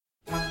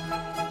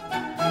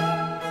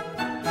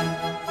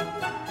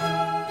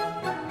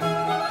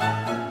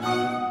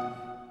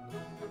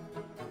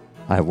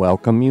I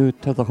welcome you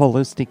to the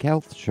Holistic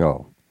Health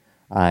Show.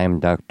 I'm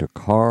Dr.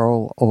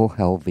 Carl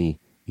Helvie,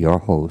 your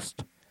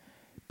host.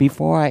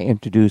 Before I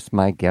introduce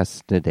my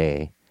guest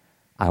today,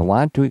 I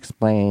want to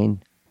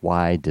explain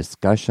why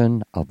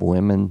discussion of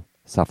women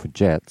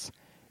suffragettes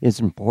is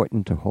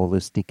important to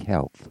holistic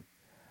health.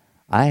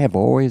 I have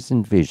always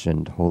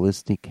envisioned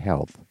holistic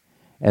health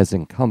as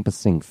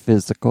encompassing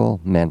physical,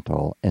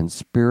 mental, and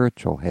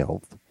spiritual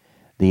health,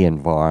 the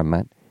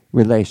environment,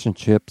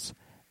 relationships,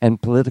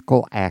 and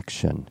political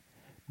action,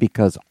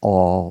 because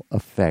all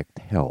affect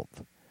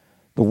health.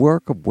 The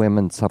work of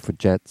women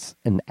suffragettes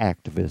and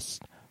activists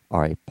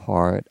are a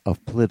part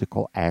of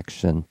political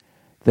action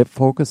that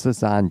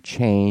focuses on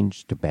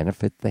change to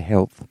benefit the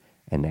health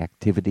and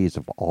activities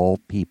of all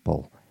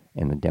people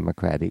in a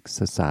democratic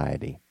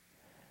society.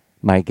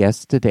 My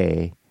guest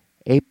today,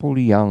 April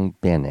Young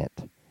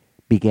Bennett,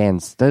 began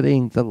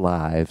studying the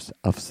lives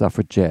of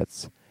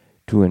suffragettes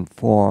to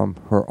inform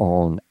her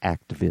own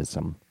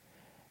activism.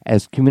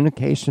 As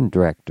communication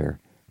director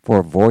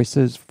for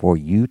Voices for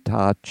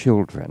Utah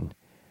Children,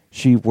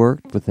 she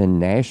worked within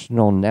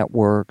national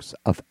networks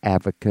of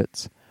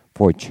advocates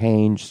for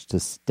change to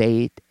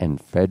state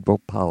and federal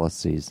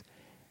policies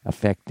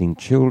affecting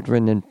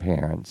children and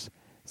parents,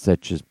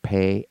 such as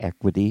pay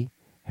equity,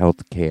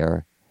 health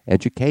care,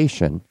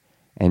 education,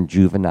 and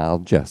juvenile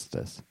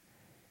justice.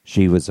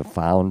 She was a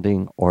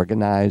founding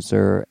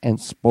organizer and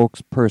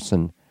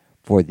spokesperson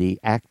for the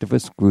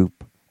activist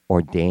group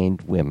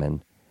Ordained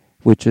Women,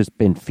 which has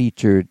been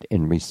featured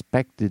in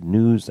respected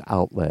news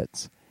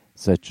outlets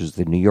such as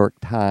the New York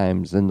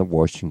Times and the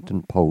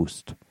Washington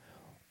Post.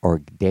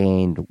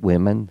 Ordained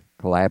Women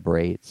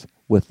collaborates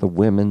with the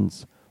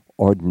Women's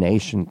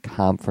Ordination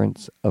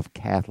Conference of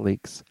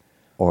Catholics,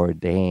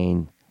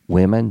 Ordained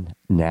Women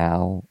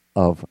now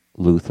of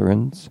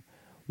Lutherans,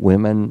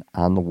 Women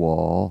on the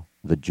Wall,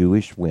 the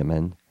Jewish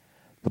Women,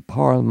 the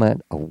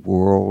Parliament of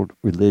World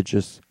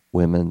Religious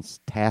Women's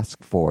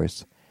Task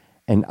Force,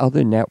 and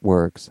other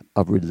networks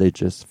of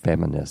religious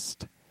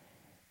feminists.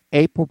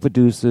 April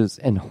produces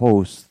and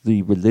hosts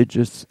the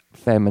Religious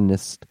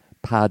Feminist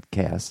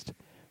podcast,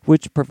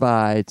 which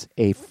provides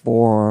a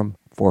forum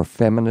for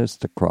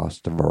feminists across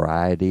a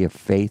variety of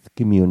faith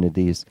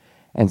communities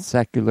and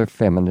secular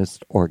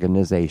feminist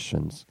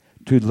organizations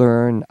to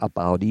learn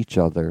about each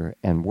other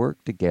and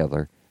work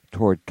together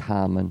toward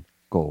common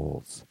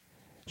goals.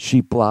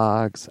 She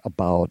blogs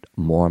about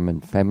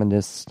Mormon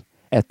feminists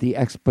at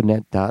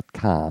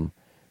theexponent.com,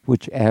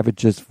 which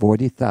averages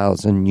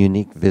 40,000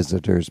 unique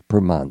visitors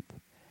per month.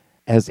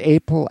 As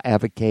April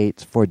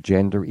advocates for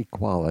gender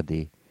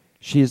equality,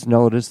 she has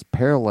noticed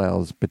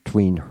parallels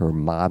between her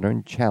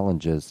modern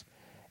challenges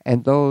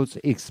and those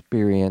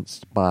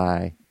experienced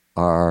by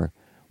our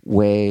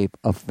wave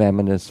of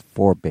feminist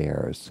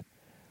forebears.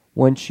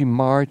 When she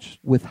marched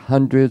with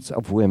hundreds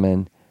of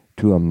women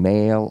to a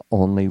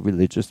male-only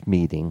religious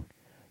meeting,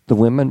 the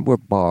women were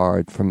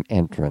barred from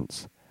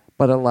entrance,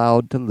 but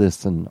allowed to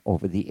listen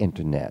over the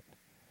internet.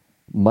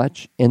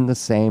 Much in the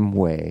same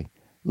way,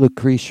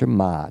 Lucretia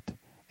Mott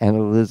and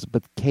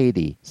Elizabeth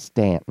Cady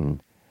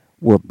Stanton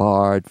were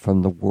barred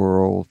from the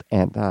World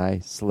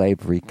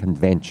Anti-Slavery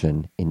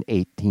Convention in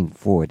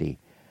 1840,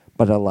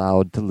 but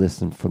allowed to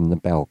listen from the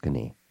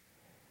balcony.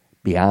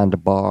 Beyond a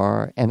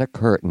bar and a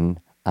curtain,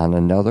 on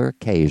another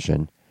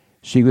occasion,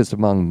 she was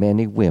among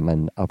many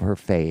women of her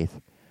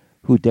faith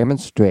who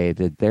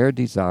demonstrated their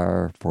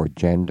desire for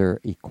gender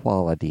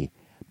equality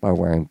by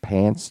wearing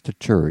pants to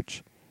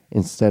church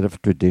instead of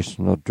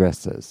traditional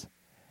dresses.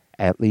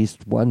 At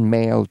least one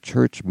male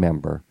church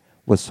member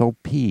was so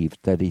peeved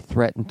that he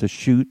threatened to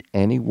shoot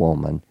any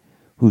woman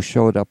who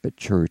showed up at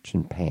church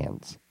in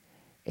pants.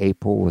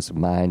 April was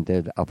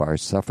reminded of our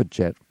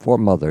suffragette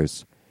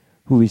foremothers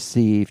who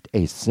received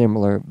a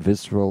similar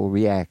visceral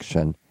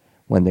reaction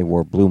when they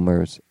wore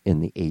bloomers in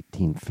the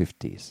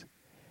 1850s.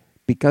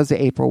 Because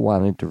April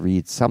wanted to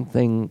read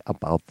something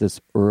about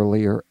this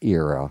earlier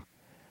era,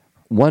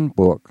 one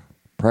book,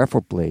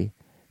 preferably,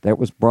 that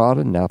was broad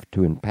enough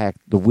to impact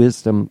the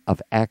wisdom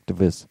of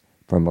activists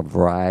from a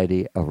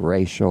variety of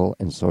racial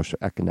and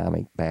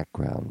socioeconomic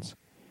backgrounds.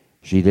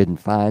 She didn't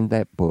find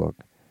that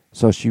book,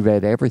 so she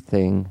read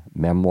everything: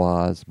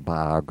 memoirs,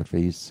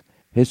 biographies,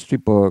 history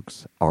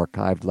books,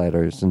 archived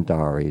letters and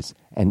diaries,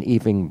 and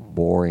even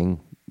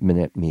boring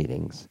minute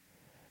meetings.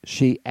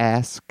 She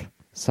asked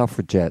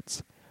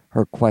suffragettes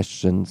her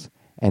questions,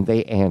 and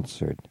they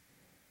answered.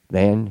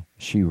 Then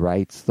she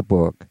writes the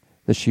book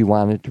that she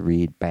wanted to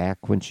read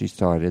back when she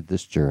started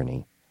this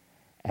journey.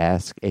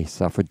 Ask a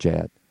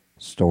Suffragette,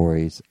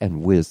 Stories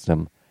and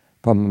Wisdom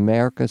from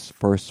America's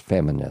First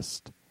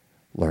Feminist.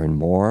 Learn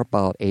more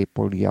about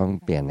April Young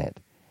Bennett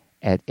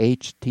at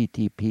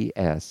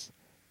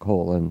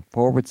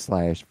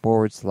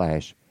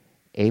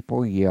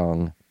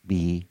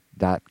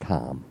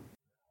https://aprilyoungb.com.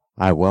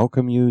 I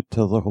welcome you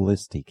to the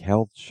Holistic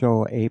Health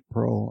Show,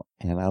 April,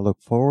 and I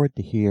look forward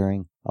to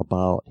hearing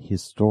about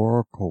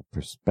historical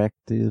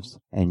perspectives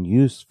and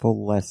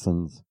useful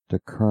lessons to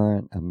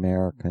current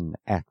American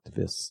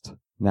activists.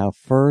 Now,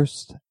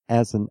 first,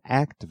 as an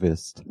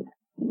activist,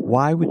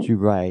 Why would you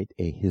write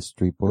a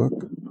history book?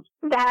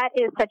 That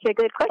is such a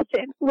good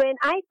question. When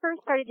I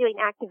first started doing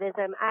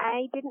activism,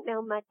 I didn't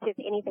know much of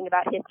anything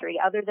about history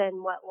other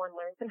than what one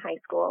learns in high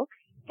school.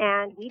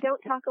 And we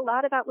don't talk a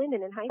lot about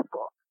women in high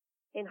school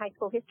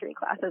history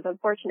classes,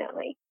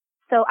 unfortunately.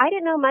 So I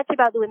didn't know much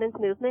about the women's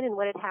movement and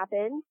what had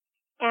happened.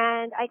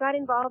 And I got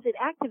involved in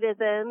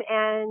activism,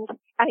 and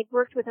I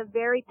worked with a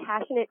very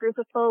passionate group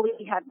of people.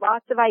 We had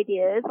lots of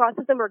ideas. Lots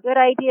of them were good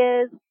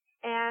ideas.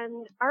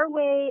 And our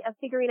way of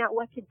figuring out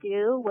what to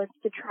do was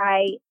to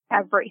try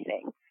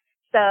everything.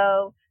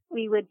 So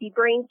we would be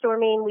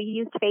brainstorming. We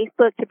used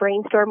Facebook to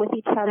brainstorm with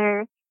each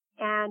other.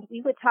 And we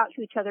would talk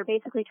to each other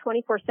basically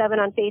 24/7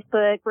 on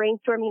Facebook,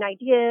 brainstorming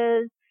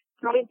ideas,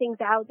 throwing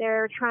things out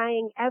there,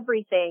 trying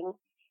everything.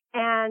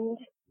 And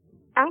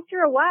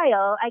after a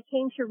while, I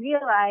came to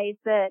realize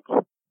that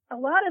a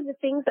lot of the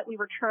things that we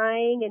were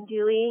trying and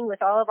doing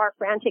with all of our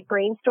frantic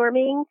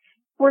brainstorming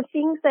were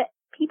things that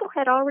people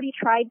had already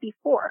tried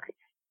before.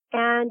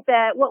 And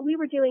that what we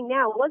were doing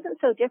now wasn't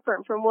so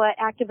different from what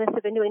activists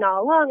have been doing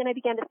all along. And I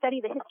began to study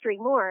the history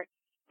more.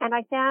 And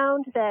I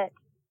found that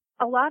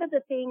a lot of the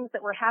things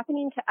that were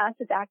happening to us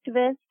as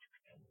activists,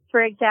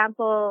 for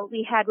example,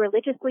 we had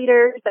religious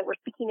leaders that were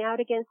speaking out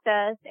against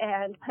us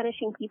and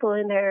punishing people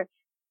in their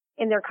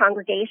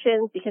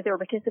congregations because they were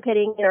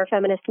participating in our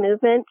feminist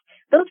movement.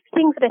 Those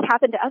things that had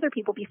happened to other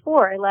people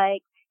before,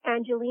 like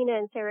Angelina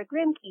and Sarah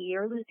Grimke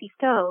or Lucy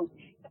Stone.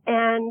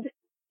 And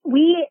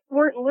we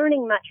weren't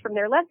learning much from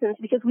their lessons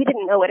because we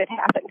didn't know what had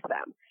happened to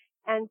them.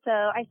 And so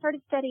I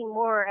started studying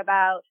more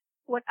about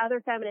what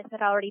other feminists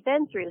had already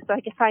been through so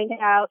I could find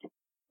out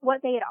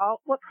what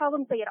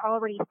problems they had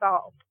already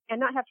solved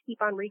and not have to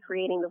keep on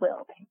recreating the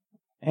wheel.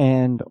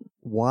 And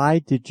why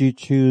did you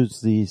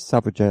choose the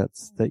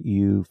suffragettes that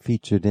you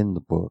featured in the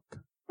book?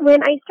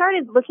 When I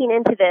started looking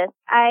into this,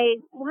 I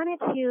wanted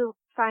to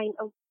find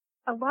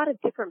a lot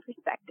of different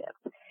perspectives.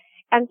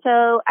 And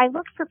so I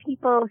looked for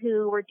people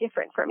who were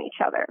different from each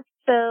other.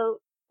 So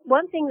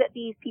one thing that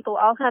these people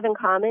all have in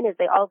common is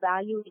they all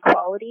value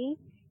equality,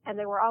 and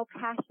they were all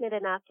passionate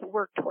enough to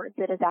work towards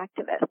it as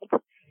activists.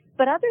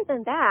 But other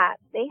than that,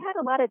 they had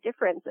a lot of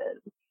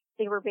differences.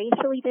 They were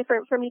racially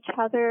different from each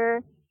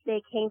other.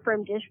 They came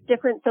from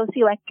different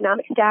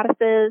socioeconomic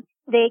statuses.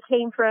 They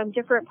came from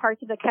different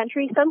parts of the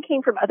country. Some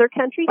came from other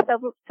countries.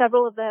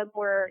 Several of them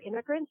were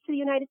immigrants to the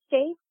United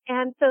States.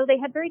 And so they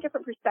had very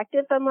different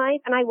perspectives on life,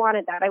 and I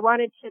wanted that. I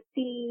wanted to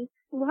see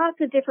lots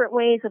of different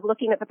ways of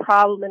looking at the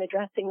problem and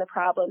addressing the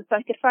problem so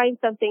I could find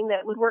something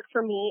that would work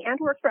for me and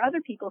work for other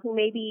people who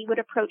maybe would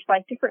approach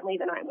life differently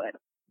than I would.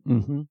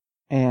 Mm-hmm.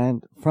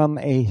 And from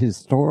a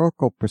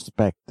historical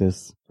perspective,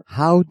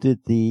 how did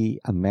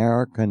the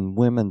American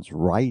women's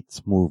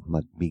rights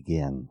movement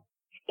begin?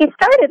 It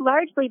started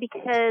largely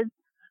because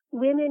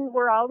women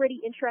were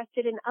already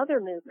interested in other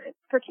movements.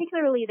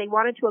 Particularly, they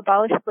wanted to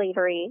abolish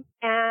slavery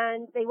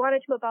and they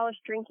wanted to abolish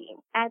drinking.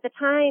 At the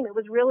time, it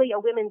was really a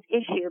women's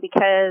issue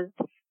because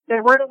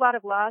there weren't a lot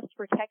of laws to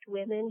protect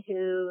women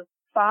whose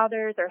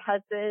fathers or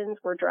husbands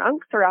were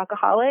drunks or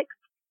alcoholics.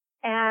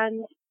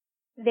 And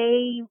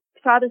they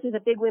saw this as a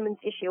big women's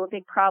issue, a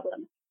big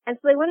problem. And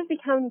so they wanted to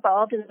become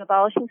involved in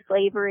abolishing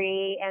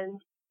slavery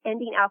and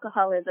ending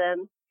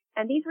alcoholism.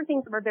 And these were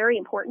things that were very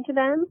important to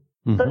them.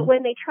 Mm-hmm. But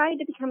when they tried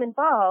to become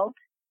involved,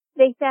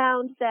 they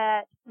found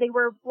that they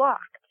were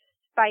blocked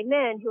by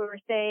men who were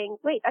saying,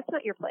 wait, that's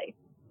not your place.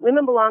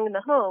 Women belong in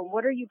the home.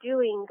 What are you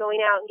doing going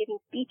out and giving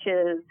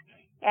speeches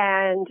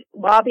and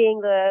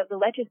lobbying the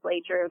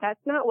legislature?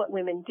 That's not what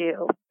women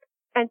do.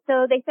 And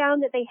so they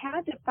found that they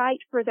had to fight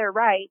for their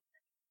rights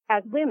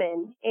as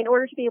women in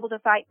order to be able to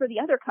fight for the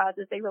other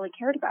causes they really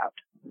cared about.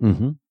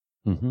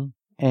 Mm-hmm. Mm-hmm.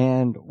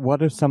 And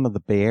what are some of the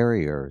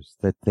barriers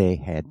that they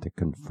had to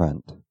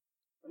confront?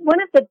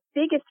 One of the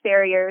biggest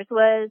barriers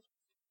was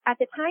at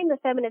the time the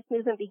feminist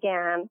movement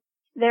began,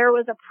 there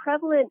was a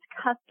prevalent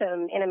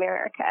custom in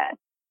America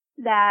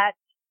that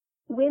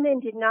women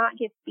did not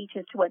give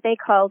speeches to what they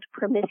called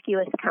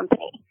promiscuous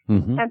company.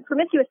 Mm-hmm. And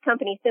promiscuous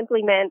company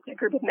simply meant a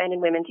group of men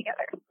and women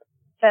together.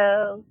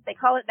 So they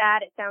call it that.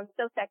 It sounds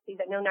so sexy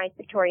that no nice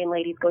Victorian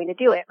lady is going to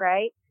do it,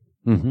 right?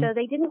 Mm-hmm. So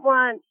they didn't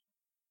want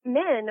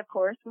men, of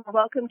course, were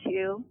welcome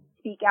to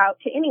speak out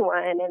to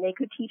anyone, and they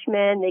could teach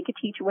men, they could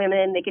teach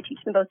women, they could teach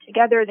them both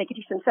together, they could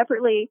teach them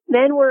separately.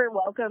 Men were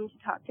welcome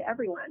to talk to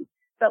everyone,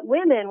 but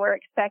women were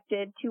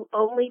expected to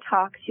only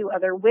talk to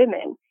other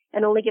women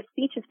and only give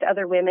speeches to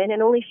other women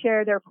and only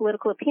share their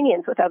political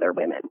opinions with other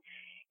women.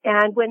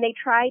 And when they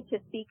tried to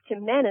speak to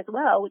men as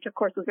well, which of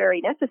course was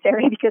very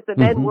necessary because the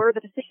men were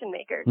the decision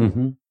makers,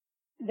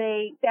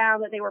 they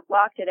found that they were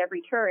blocked at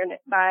every turn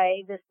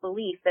by this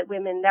belief that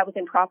that was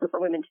improper for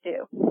women to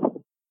do.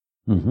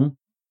 Mm-hmm.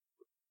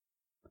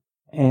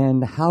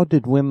 And how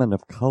did women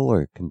of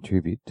color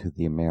contribute to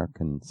the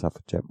American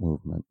suffragette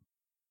movement?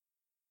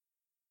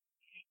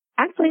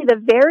 Actually, the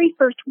very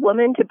first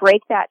woman to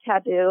break that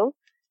taboo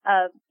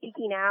of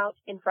speaking out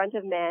in front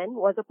of men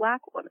was a black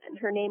woman.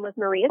 Her name was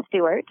Maria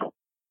Stewart.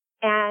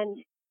 And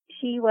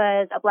she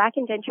was a black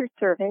indentured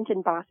servant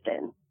in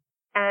Boston.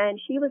 And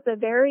she was the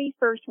very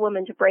first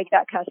woman to break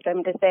that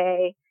custom to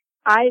say,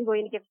 I'm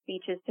going to give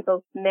speeches to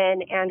both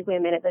men and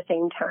women at the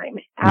same time.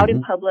 Out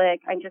in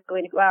public, I'm just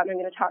going to go out and I'm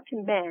going to talk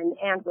to men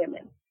and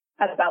women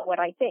about what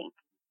I think.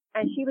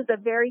 And she was the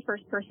very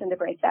first person to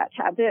break that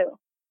taboo.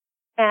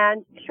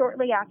 And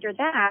shortly after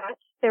that,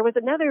 there was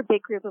another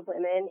big group of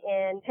women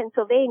in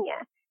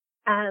Pennsylvania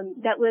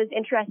that was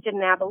interested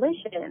in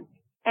abolition.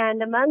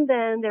 And among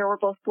them, there were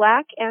both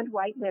black and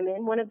white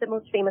women. One of the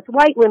most famous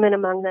white women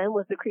among them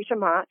was Lucretia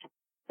Mott,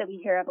 that we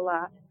hear of a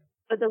lot.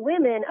 But the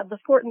women of the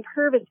Fort and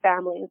Purvis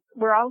families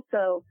were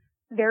also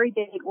very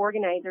big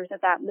organizers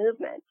of that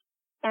movement.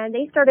 And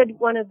they started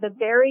one of the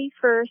very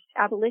first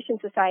abolition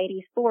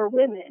societies for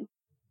women,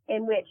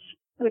 in which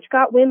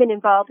got women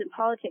involved in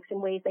politics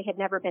in ways they had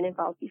never been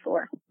involved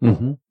before.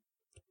 Mm-hmm.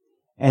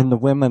 And the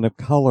women of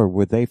color,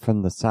 were they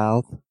from the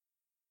South?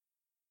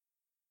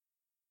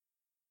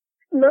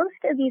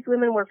 Most of these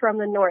women were from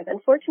the North.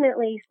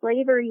 Unfortunately,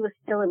 slavery was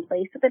still in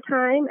place at the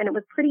time, and it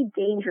was pretty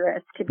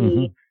dangerous to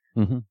be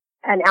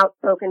an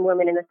outspoken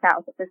woman in the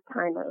South at this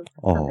time of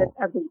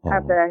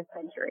the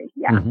century.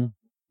 Yeah.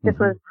 This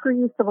was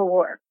pre-Civil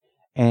War.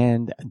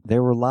 And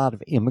there were a lot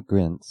of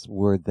immigrants.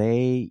 Were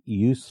they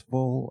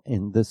useful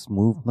in this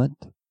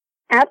movement?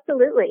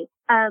 Absolutely.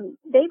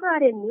 They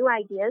brought in new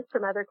ideas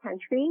from other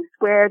countries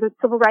where the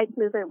civil rights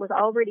movement was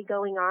already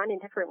going on in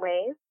different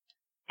ways,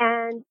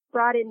 and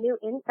brought in new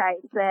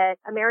insights that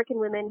American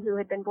women who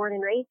had been born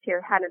and raised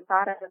here hadn't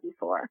thought of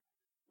before.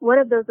 One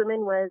of those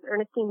women was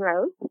Ernestine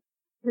Rose,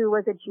 who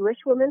was a Jewish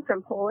woman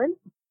from Poland,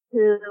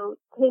 who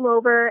came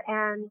over,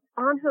 and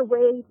on her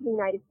way to the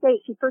United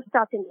States, she first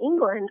stopped in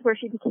England, where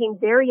she became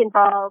very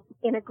involved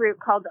in a group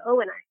called the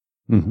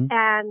Owenites.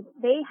 And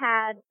they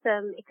had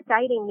some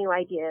exciting new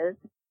ideas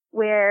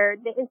where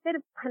instead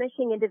of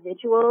punishing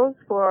individuals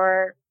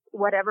for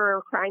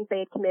whatever crimes they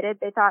had committed,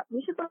 they thought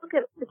we should look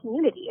at the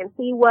community and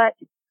see what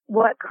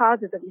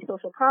causes of these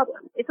social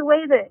problems. It's a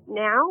way that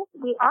now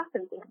we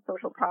often think of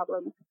social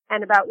problems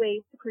and about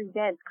ways to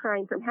prevent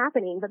crime from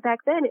happening. But back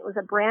then it was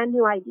a brand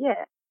new idea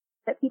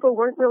that people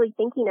weren't really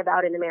thinking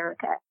about in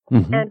America.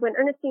 And when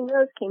Ernestine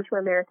Rose came to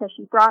America,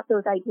 she brought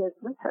those ideas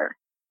with her.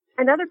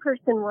 Another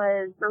person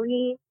was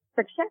Marie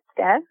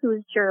Sachetska,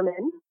 who's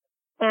German,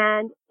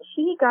 and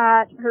she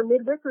got her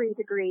midwifery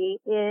degree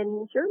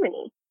in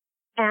Germany.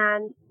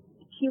 And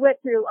she went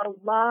through a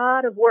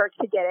lot of work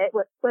to get it,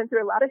 went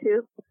through a lot of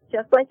hoops.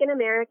 Just like in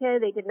America,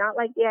 they did not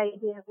like the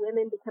idea of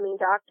women becoming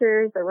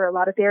doctors. There were a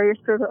lot of barriers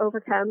for her to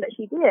overcome, but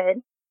she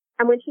did.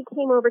 And when she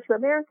came over to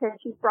America,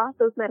 she brought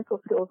those medical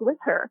skills with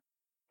her.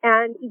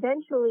 And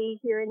eventually,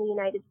 here in the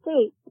United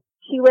States,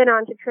 she went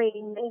on to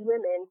train many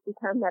women to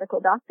become medical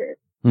doctors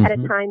at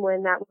a time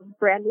when that was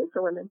brand new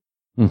for women.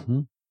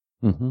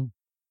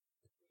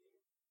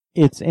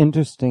 It's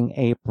interesting,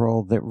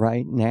 April, that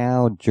right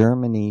now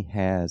Germany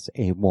has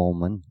a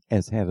woman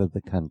as head of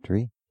the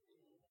country.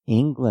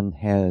 England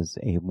has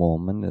a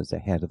woman as a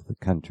head of the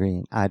country.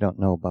 And I don't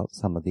know about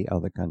some of the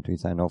other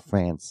countries. I know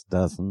France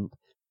doesn't.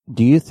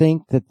 Do you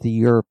think that the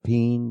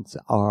Europeans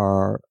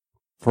are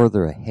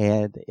further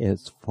ahead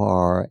as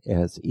far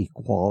as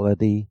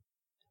equality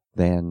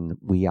than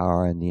we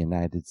are in the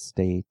United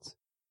States?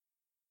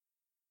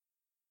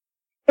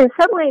 In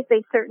some ways,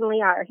 they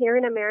certainly are. Here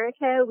in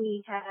America,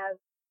 we have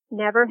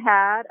never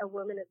had a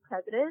woman as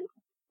president,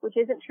 which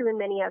isn't true in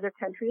many other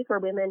countries where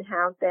women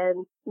have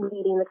been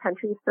leading the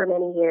countries for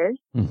many years.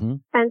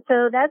 And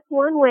so that's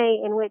one way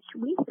in which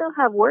we still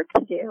have work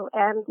to do.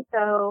 And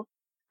so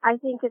I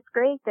think it's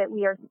great that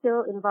we are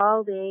still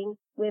involving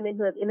women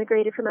who have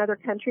immigrated from other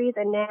countries.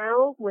 And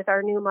now with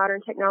our new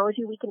modern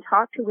technology, we can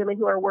talk to women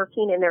who are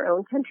working in their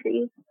own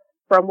countries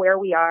from where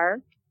we are.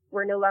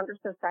 We're no longer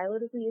so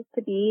siloed as we used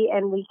to be,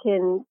 and we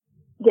can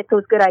get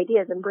those good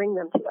ideas and bring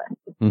them to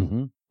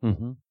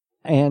us.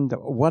 And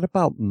what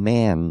about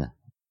men?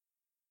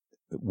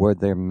 Were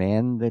there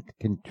men that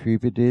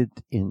contributed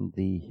in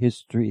the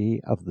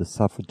history of the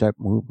suffragette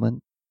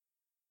movement?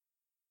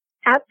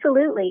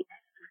 Absolutely.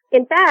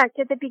 In fact,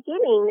 at the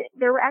beginning,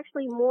 there were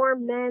actually more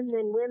men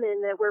than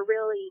women that were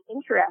really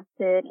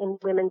interested in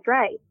women's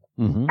rights.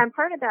 And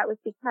part of that was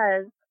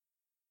because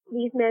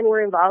these men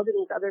were involved in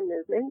these other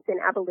movements, in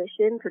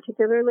abolition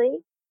particularly,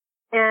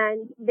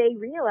 and they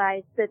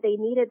realized that they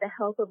needed the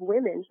help of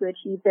women to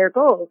achieve their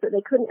goals, that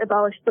they couldn't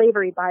abolish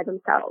slavery by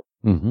themselves.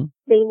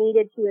 They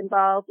needed to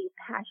involve these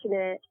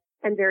passionate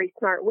and very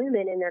smart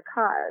women in their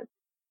cause.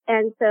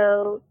 And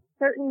so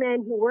certain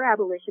men who were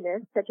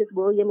abolitionists, such as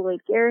William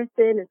Lloyd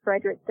Garrison and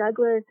Frederick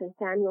Douglass and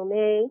Samuel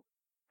May,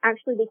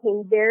 actually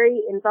became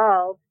very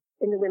involved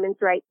in the women's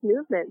rights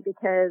movement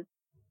because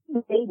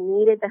they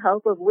needed the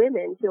help of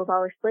women to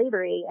abolish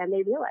slavery, and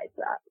they realized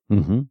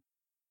that.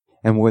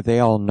 And were they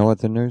all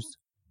Northerners?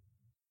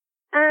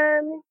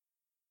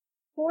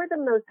 For the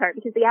most part,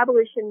 because the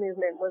abolition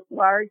movement was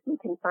largely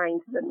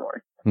confined to the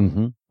North.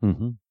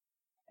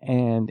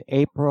 And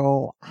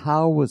April,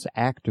 how was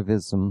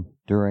activism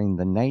during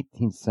the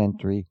 19th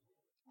century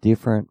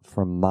different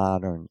from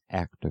modern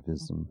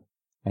activism?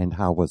 And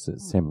how was it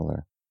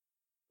similar?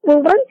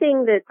 Well, one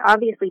thing that's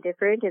obviously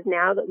different is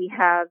now that we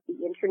have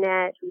the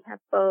internet, we have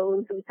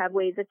phones, we have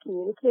ways of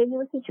communicating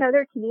with each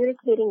other.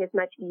 Communicating is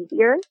much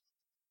easier,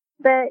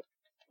 but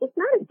it's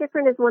not as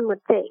different as one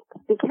would think,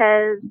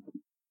 because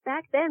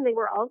back then they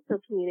were also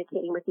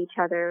communicating with each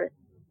other.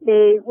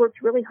 They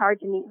worked really hard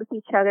to meet with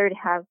each other, to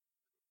have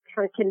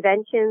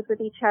conventions with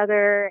each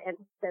other and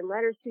send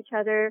letters to each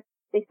other.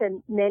 They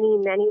sent many,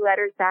 many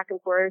letters back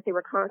and forth. They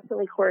were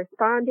constantly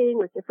corresponding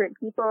with different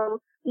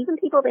people, even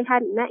people they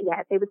hadn't met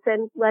yet. They would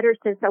send letters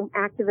to some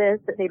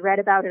activists that they'd read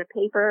about in a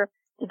paper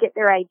to get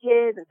their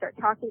ideas and start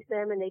talking to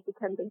them, and they'd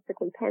become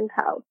basically pen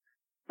pals.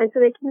 And so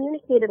they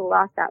communicated a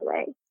lot that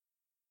way.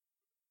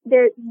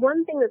 There's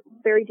one thing that's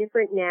very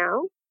different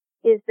now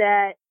is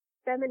that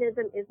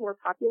feminism is more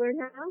popular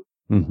now.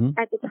 Mm-hmm.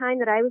 At the time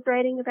that I was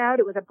writing about,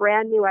 it was a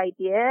brand new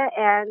idea,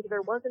 and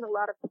there wasn't a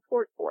lot of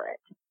support for it.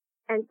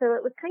 And so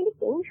it was kind of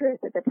dangerous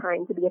at the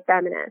time to be a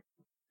feminist.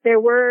 There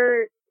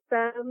were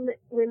some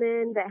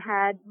women that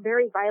had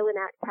very violent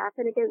acts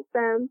happen against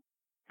them.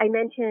 I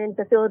mentioned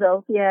the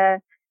Philadelphia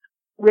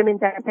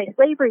Women's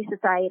Anti-Slavery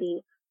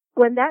Society.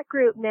 When that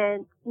group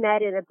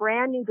met in a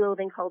brand new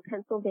building called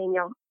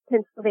Pennsylvania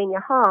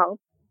Hall,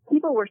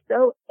 people were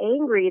so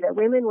angry that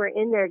women were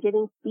in there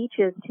giving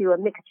speeches to a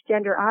mixed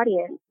gender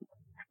audience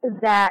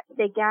that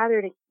they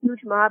gathered a huge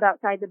mob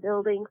outside the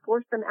building,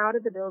 forced them out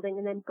of the building,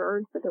 and then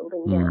burned the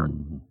building down.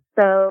 Mm-hmm.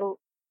 So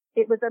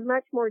it was a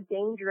much more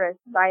dangerous,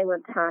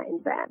 violent time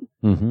then.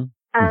 Mm-hmm.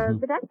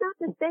 But that's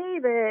not to say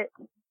that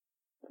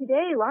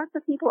today lots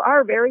of people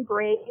are very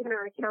brave and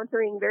are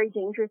encountering very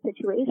dangerous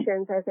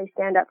situations as they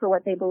stand up for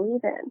what they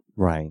believe in.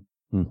 Right.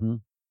 Mm-hmm.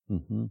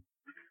 Mm-hmm.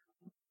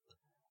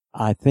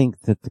 I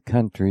think that the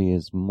country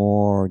is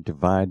more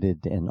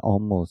divided and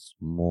almost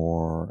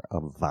more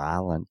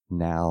violent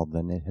now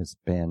than it has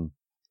been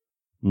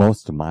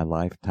most of my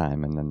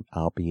lifetime, and then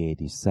I'll be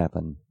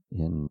 87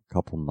 in a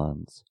couple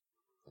months.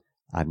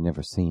 I've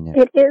never seen it.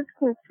 It is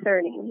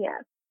concerning,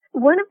 yes.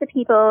 One of the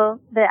people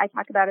that I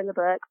talk about in the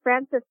book,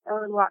 Frances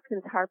Ellen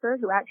Watkins Harper,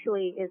 who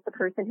actually is the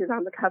person who's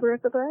on the cover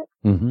of the book,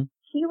 mm-hmm.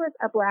 she was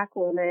a black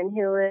woman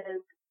who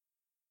was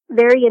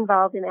very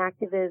involved in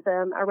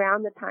activism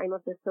around the time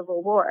of the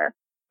Civil War.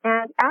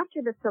 And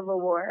after the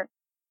Civil War,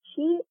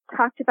 she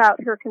talked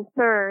about her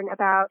concern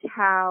about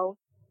how,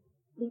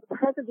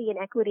 because of the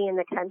inequity in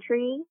the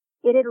country,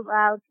 it had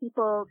allowed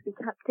people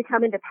to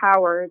come into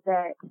power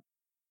that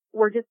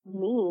were just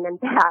mean and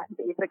bad,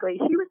 basically.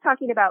 She was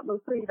talking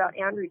mostly about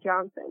Andrew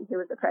Johnson, who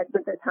was the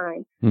president at the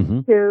time, mm-hmm.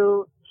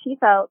 who she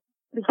felt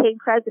became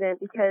president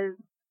because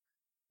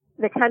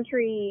the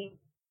country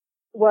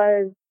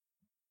was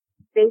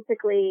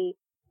basically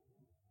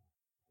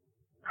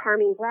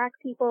harming black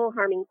people,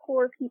 harming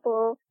poor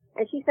people.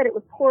 And she said it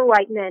was poor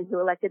white men who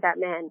elected that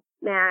man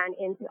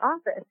into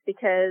office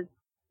because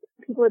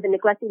people had been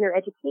neglecting their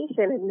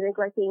education and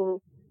neglecting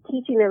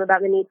teaching them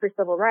about the need for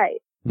civil rights.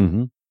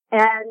 Mm-hmm.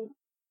 And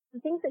the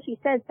things that she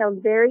said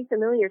sound very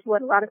familiar to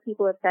what a lot of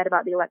people have said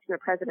about the election of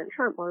President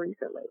Trump more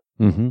recently.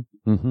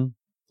 Mm-hmm. Mm-hmm.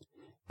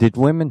 Did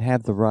women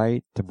have the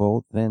right to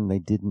vote then? They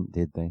didn't,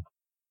 did they?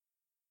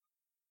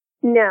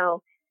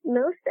 No.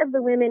 Most of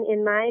the women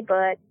in my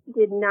book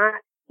did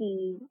not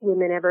see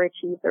women ever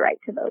achieve the right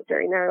to vote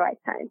during their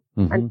lifetime,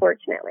 mm-hmm.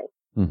 unfortunately.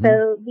 Mm-hmm.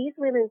 So these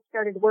women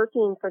started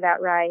working for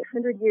that right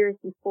 100 years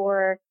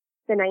before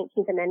the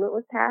 19th Amendment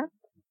was passed.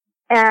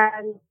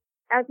 And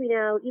as we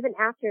know, even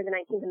after the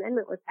 19th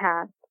Amendment was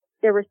passed,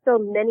 there were still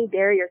many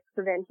barriers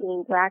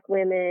preventing black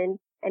women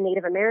and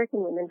Native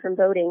American women from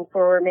voting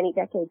for many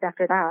decades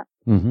after that.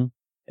 Mm-hmm.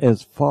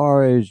 As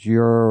far as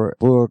your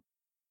book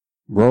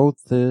wrote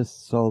this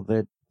so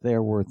that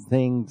there were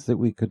things that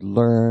we could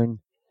learn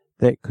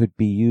that could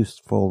be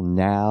useful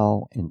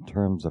now in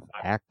terms of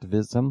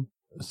activism.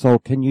 So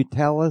can you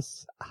tell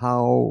us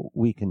how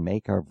we can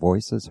make our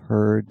voices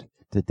heard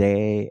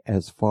today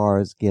as far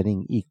as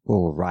getting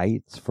equal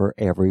rights for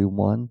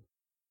everyone?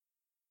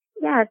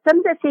 Yeah, some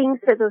of the things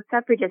that those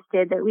suffragists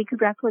did that we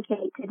could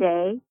replicate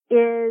today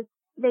is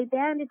they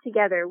banded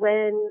together.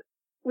 When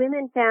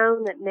women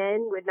found that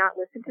men would not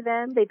listen to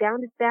them, they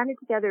banded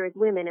together as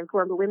women and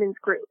formed a women's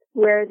group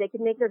where they could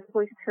make their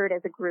voices heard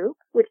as a group,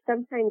 which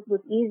sometimes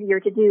was easier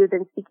to do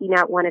than speaking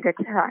out one at a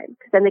time.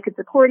 Because then they could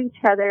support each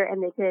other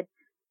and they could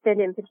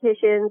send in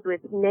petitions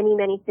with many,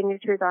 many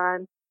signatures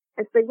on.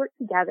 And so they worked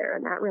together,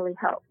 and that really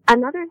helped.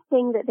 Another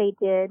thing that they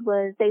did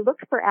was they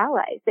looked for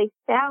allies. They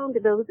found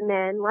those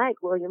men like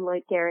William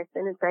Lloyd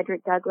Garrison and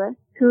Frederick Douglass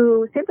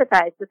who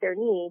sympathized with their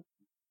needs,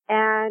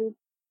 and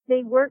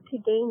they worked to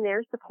gain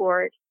their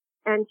support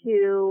and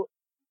to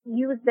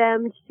use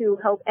them to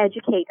help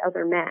educate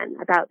other men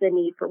about the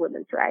need for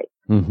women's rights.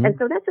 Mm-hmm. And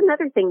so that's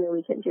another thing that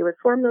we can do is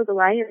form those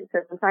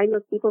alliances and find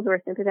those people who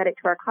are sympathetic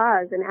to our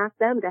cause and ask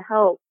them to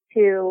help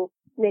to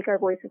make our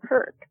voices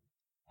heard.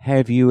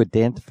 Have you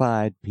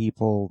identified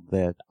people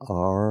that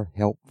are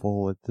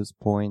helpful at this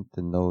point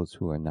and those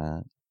who are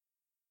not?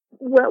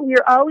 Well,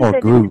 we're always or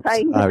groups.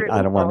 identifying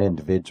I don't want people.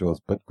 individuals,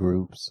 but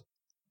groups.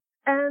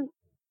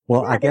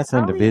 Well, I guess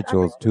there's always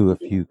individuals too, if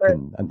you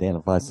opportunities, can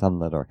identify some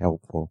that are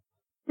helpful.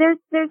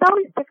 There's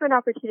always different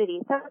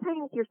opportunities.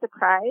 Sometimes you're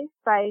surprised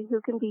by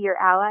who can be your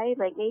ally.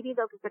 Like maybe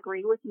they'll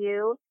disagree with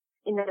you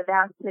in the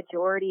vast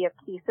majority of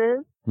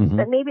cases,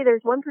 but maybe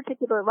there's one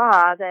particular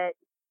law that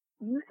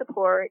you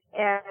support,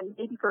 and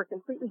maybe for a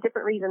completely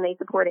different reason they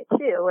support it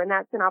too, and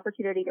that's an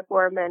opportunity to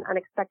form an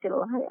unexpected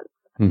alliance.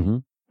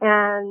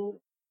 And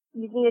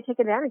you need to take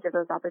advantage of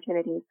those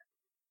opportunities.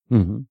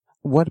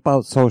 What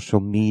about social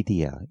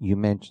media? You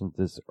mentioned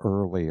this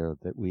earlier,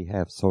 that we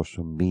have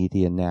social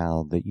media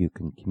now that you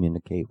can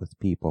communicate with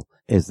people.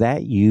 Is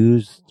that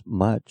used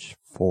much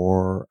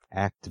for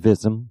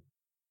activism?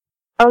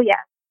 Oh, yes.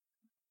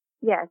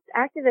 Yes,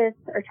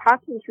 activists are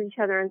talking to each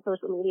other on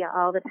social media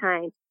all the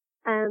time.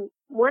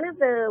 One of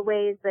the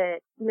ways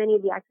that many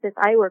of the activists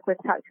I work with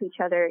talk to each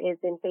other is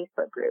in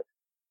Facebook groups,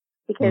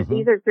 because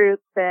these are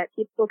groups that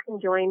people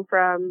can join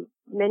from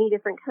many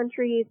different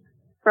countries,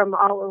 from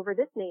all over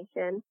this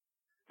nation,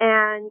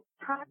 and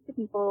talk to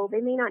people. They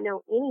may not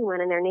know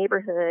anyone in their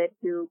neighborhood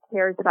who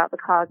cares about the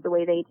cause the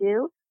way they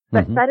do,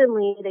 but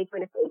suddenly they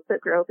join a Facebook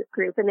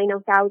group and they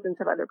know thousands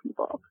of other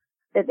people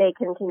that they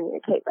can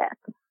communicate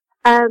with.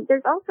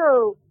 There's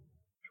also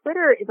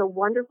Twitter is a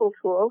wonderful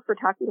tool for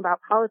talking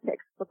about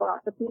politics with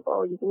lots of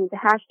people. You can use a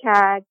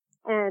hashtag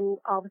and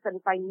all of a sudden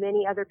find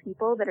many other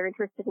people that are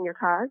interested in your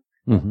cause.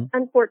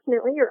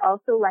 Unfortunately, you're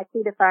also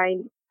likely to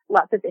find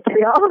lots of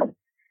vitriol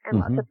and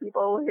lots of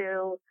people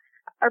who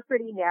are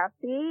pretty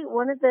nasty.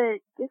 One of the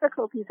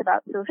difficulties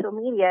about social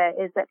media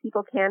is that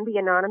people can be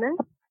anonymous,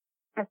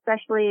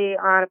 especially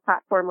on a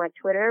platform like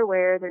Twitter,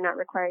 where they're not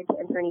required to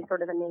enter any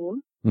sort of a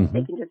name.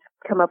 They can just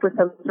come up with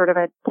some sort of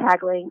a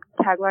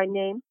tagline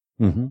name.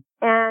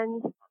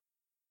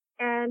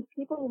 And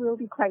people will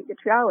be quite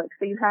vitriolic,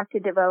 so you have to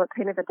develop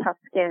kind of a tough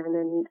skin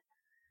and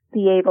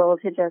be able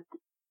to just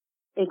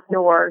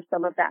ignore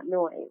some of that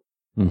noise.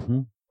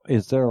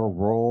 Is there a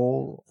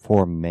role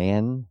for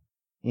men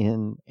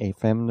in a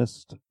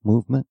feminist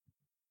movement?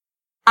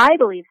 I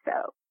believe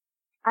so.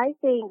 I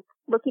think,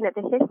 looking at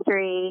the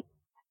history,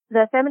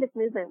 the feminist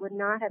movement would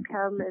not have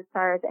come as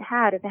far as it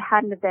had if it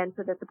hadn't have been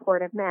for the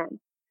support of men,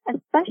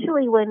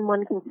 especially when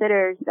one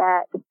considers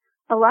that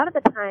a lot of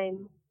the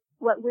time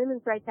what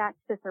women's rights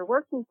activists are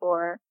working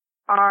for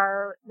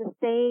are the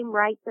same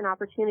rights and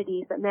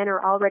opportunities that men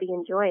are already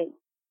enjoying.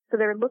 So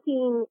they're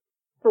looking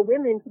for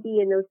women to be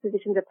in those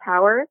positions of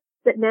power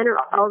that men are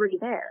already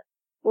there.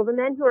 Well, the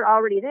men who are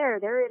already there,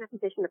 they're in a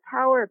position of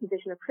power, a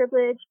position of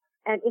privilege,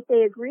 and if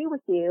they agree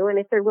with you and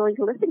if they're willing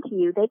to listen to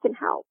you, they can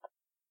help.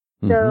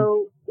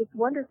 So it's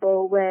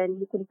wonderful when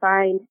you can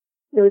find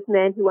those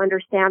men who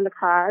understand the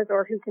cause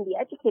or who can be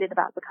educated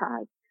about the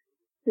cause,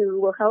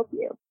 who will help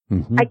you.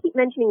 I keep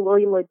mentioning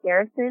William Lloyd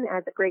Garrison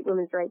as a great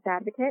women's rights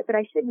advocate, but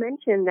I should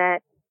mention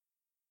that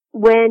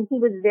when he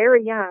was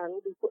very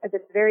young, at the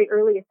very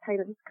earliest time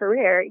of his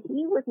career,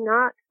 he was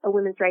not a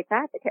women's rights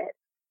advocate.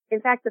 In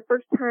fact, the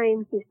first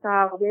time he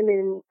saw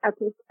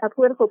a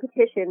political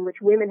petition which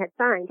women had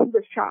signed, he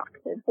was shocked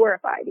and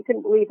horrified. He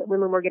couldn't believe that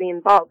women were getting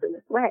involved in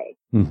this way.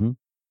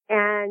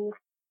 And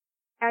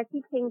as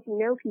he came to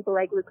know people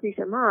like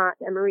Lucretia Mott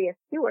and Maria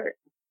Stewart,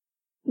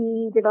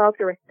 he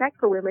developed a respect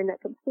for women that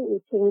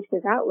completely changed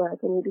his outlook,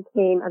 and he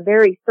became a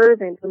very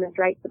fervent women's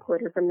rights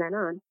supporter from then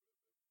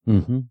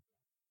on.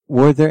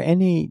 Were there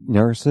any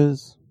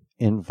nurses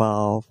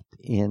involved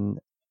in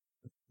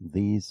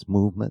these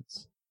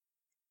movements?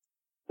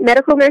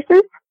 Medical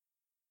nurses?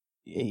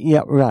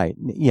 Yeah, right.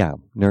 Yeah,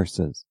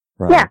 nurses.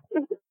 Right.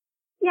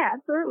 Yeah,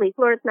 absolutely.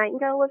 Florence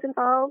Nightingale was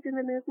involved in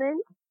the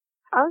movement.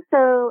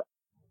 Also,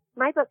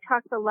 my book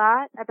talks a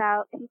lot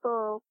about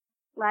people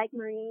like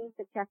Marie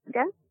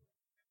Zachewska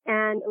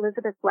and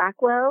Elizabeth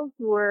Blackwell,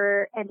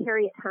 and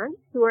Harriet Hunt,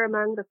 who were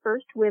among the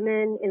first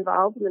women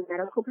involved in the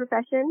medical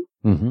profession,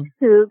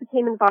 who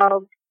became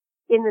involved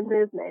in the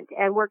movement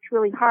and worked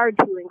really hard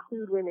to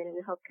include women in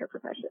the healthcare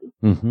profession.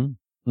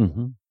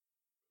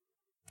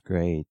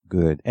 Great,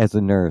 good. As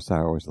a nurse, I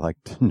always like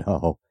to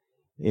know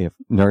if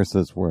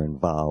nurses were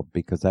involved,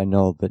 because I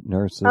know that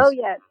nurses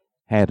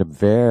had a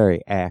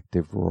very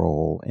active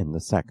role in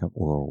the Second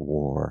World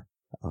War,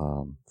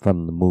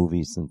 from the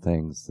movies and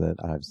things that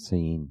I've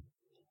seen,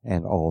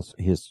 and also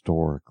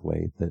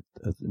historically that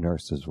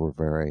nurses were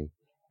very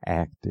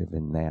active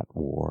in that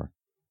war.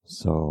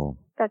 So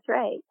that's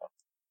right.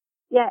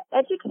 Yeah,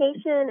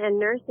 education and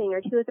nursing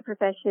are two of the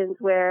professions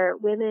where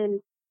women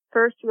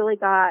first really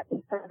got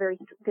a very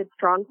good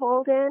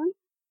stronghold in.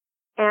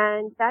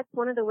 And that's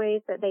one of the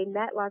ways that they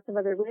met lots of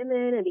other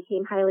women and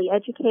became highly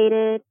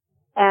educated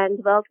and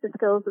developed the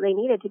skills that they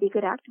needed to be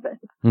good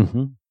activists.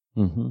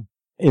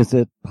 Is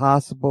it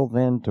possible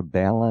then to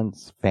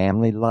balance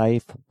family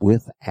life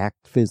with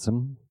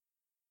activism?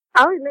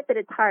 I'll admit that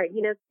it's hard.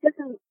 You know,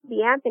 Susan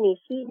B. Anthony,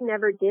 she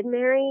never did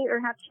marry or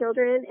have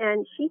children,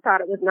 and she thought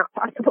it was not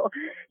possible.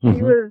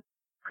 She was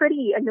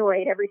pretty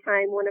annoyed every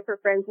time one of her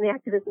friends in the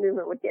activist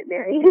movement would get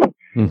married.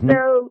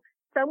 So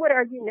some would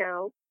argue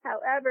no.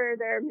 However,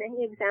 there are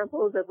many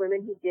examples of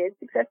women who did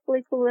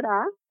successfully pull it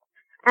off.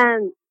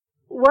 And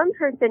one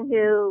person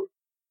who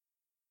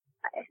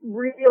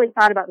really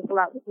thought about this a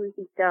lot with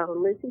Lucy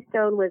Stone. Lucy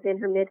Stone was in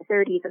her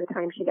mid-30s at the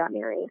time she got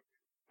married.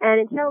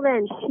 And until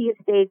then, she had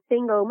stayed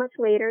single much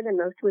later than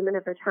most women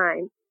of her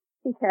time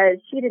because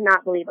she did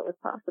not believe it was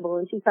possible,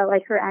 and she felt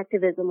like her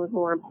activism was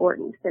more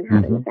important than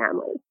having a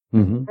family.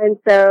 Mm-hmm. And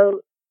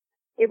so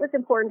it was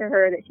important to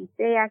her that she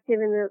stay active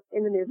in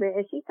the movement,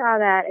 and she saw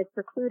that as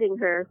precluding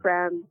her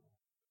from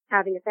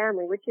having a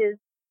family, which is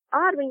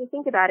odd when you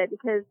think about it,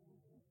 because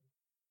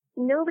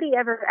nobody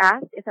ever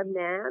asked if a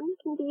man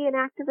can be an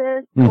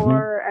activist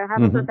or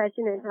have a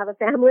profession and have a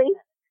family.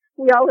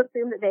 We all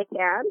assume that they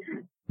can.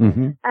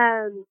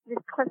 This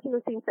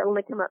question seems to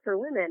only come up for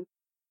women.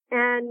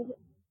 And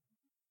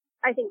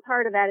I think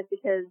part of that is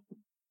because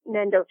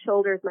men don't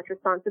shoulder as much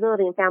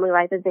responsibility in family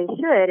life as they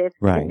should. If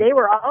they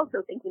were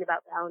also thinking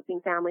about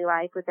balancing family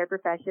life with their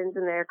professions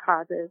and their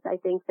causes, I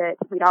think that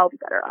we'd all be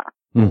better off.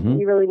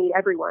 You really need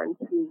everyone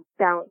to be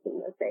balancing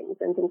those things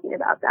and thinking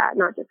about that,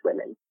 not just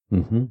women.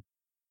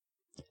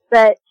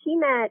 But she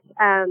met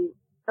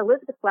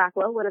Elizabeth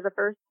Blackwell, one of the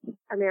first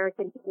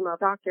American female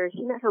doctors.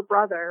 She met her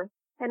brother,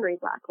 Henry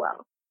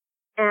Blackwell.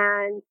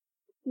 And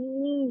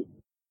he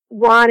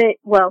wanted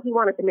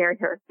to marry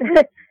her.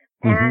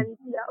 And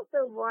he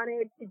also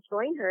wanted to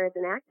join her as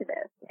an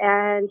activist.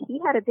 And he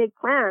had a big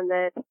plan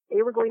that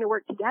they were going to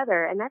work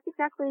together. And that's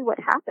exactly what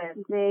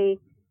happened. They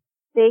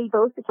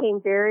both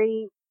became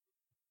very,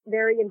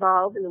 very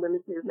involved in the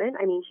women's movement.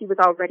 I mean, she was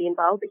already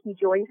involved, but he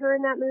joined her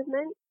in that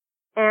movement.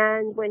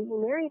 And when he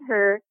married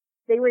her,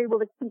 they were able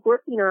to keep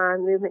working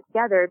on the movement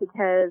together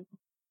because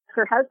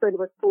her husband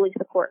was fully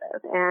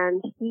supportive,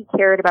 and he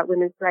cared about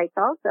women's rights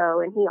also,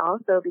 and he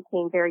also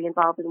became very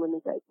involved in the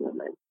women's rights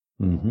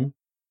movement.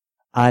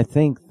 I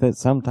think that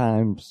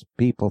sometimes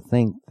people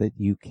think that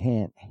you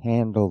can't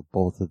handle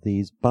both of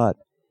these, but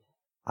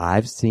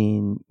I've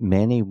seen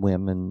many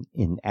women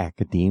in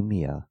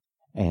academia,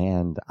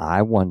 and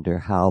I wonder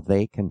how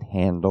they can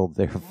handle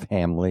their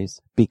families,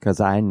 because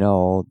I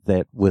know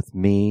that with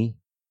me,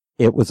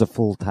 it was a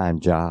full-time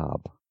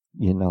job.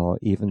 You know,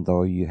 even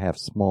though you have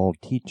small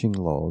teaching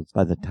loads,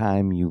 by the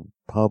time you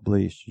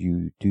publish,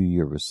 you do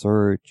your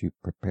research, you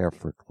prepare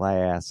for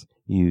class,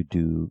 you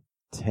do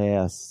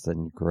tests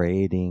and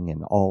grading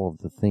and all of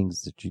the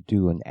things that you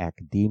do in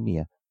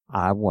academia.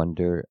 I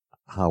wonder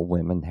how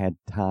women had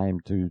time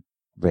to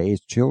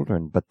raise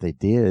children, but they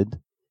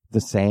did.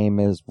 The same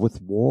as with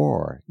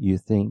war. You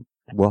think,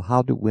 well,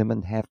 how do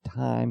women have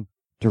time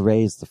to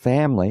raise the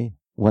family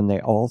when they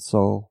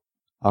also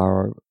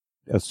are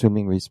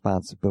assuming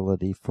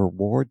responsibility for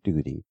war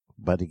duty?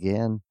 But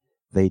again,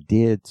 they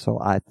did. So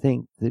I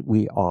think that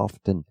we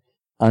often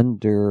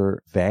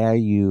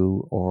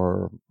undervalue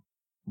or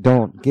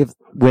don't give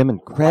women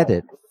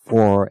credit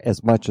for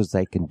as much as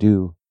they can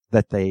do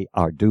that they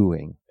are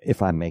doing,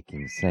 if I'm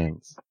making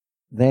sense.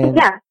 Then,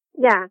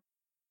 yeah.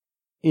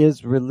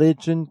 Is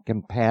religion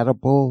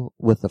compatible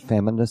with the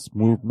feminist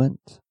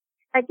movement?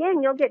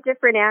 Again, you'll get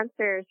different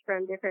answers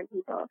from different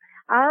people.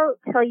 I'll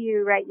tell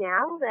you right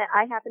now that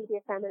I happen to be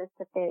a feminist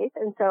of faith,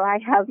 and so I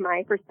have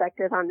my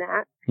perspective on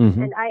that.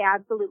 And I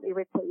absolutely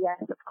would say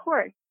yes, of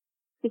course,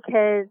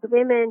 because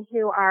women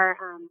who are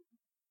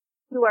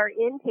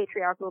in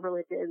patriarchal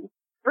religions,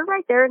 we're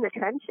right there in the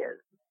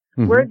trenches.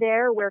 We're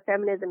there where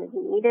feminism is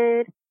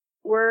needed.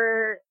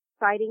 We're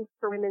fighting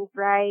for women's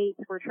rights.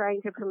 We're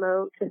trying to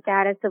promote the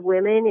status of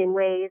women in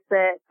ways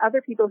that other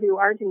people who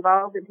aren't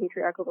involved in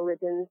patriarchal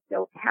religions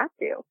don't have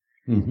to.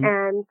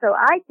 And so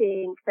I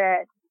think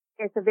that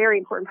it's a very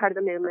important part of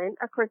the movement.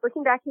 Of course,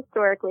 looking back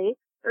historically,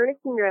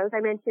 Ernestine Rose,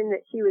 I mentioned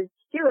that she was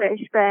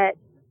Jewish, but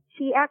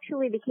she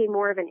actually became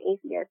more of an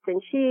atheist,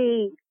 and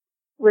she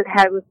was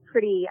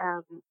pretty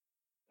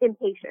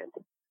impatient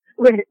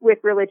with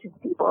religious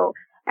people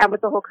and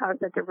with the whole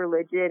concept of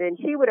religion. And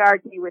she would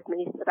argue with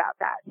me about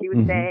that. She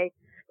would say,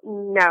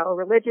 no,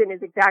 religion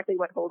is exactly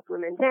what holds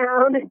women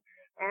down,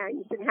 and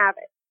you shouldn't have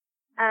it.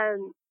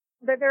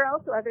 But there are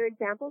also other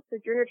examples.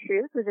 Sojourner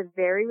Truth was a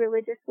very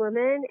religious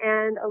woman,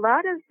 and a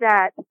lot of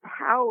that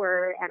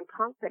power and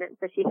confidence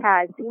that she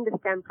had seemed to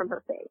stem from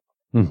her faith.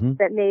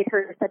 That made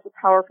her such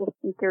a powerful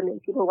speaker,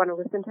 made people want to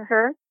listen to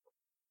her.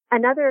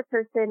 Another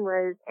person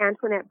was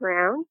Antoinette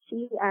Brown.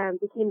 She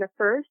became the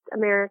first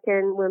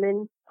American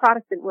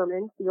Protestant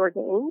woman to be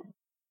ordained.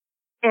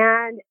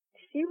 And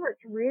she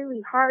worked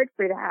really hard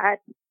for that,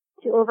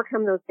 to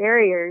overcome those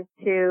barriers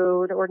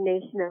to the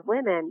ordination of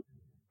women.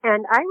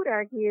 And I would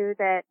argue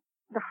that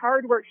the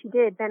hard work she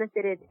did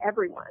benefited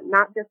everyone,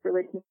 not just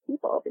religious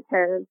people,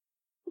 because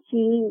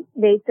she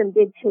made some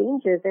big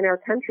changes in our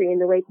country in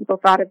the way people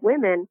thought of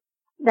women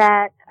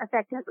that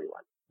affect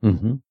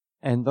everyone.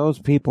 And those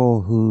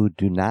people who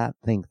do not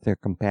think they're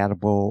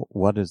compatible,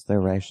 what is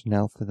their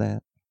rationale for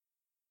that?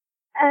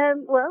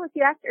 Well, if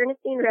you asked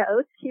Ernestine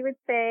Rose, she would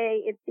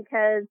say it's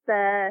because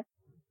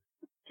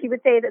she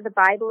would say that the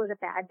Bible is a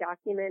bad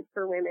document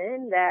for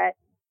women. That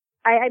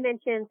I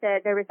mentioned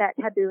that there was that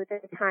taboo at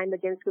the time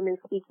against women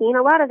speaking.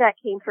 A lot of that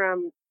came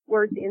from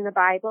words in the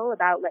Bible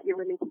about let your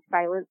women keep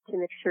silence in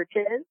the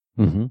churches.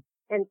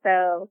 And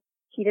so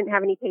she didn't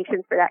have any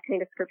patience for that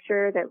kind of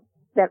scripture that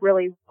that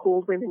really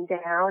pulled women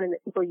down and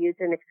that people used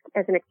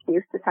as an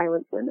excuse to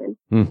silence women.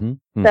 Mm-hmm.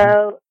 Mm-hmm.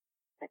 So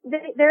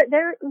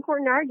they're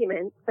important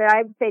arguments, but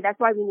I would say that's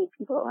why we need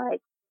people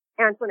like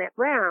Antoinette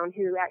Brown,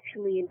 who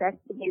actually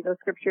investigated those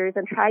scriptures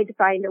and tried to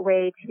find a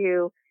way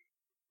to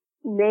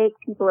make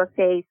people of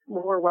faith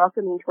more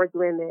welcoming towards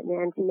women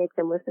and to make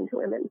them listen to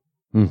women.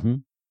 Mm-hmm.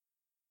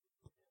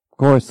 Of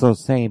course,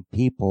 those same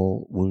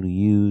people will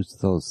use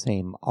those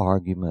same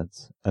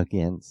arguments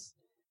against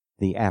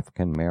the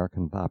African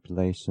American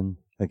population,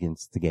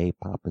 against the gay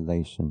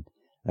population,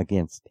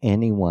 against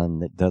anyone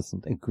that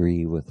doesn't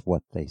agree with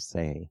what they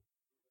say.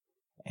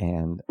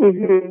 And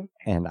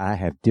and I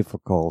have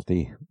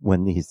difficulty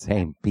when these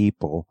same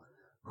people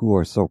who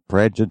are so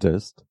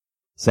prejudiced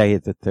say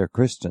that they're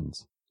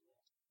Christians,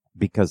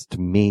 because to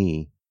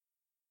me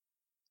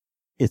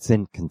it's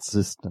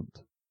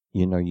inconsistent.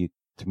 You know,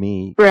 to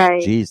me,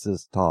 right.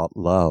 Jesus taught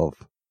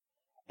love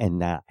and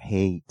not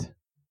hate,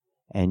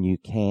 and you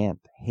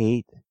can't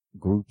hate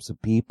groups of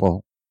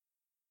people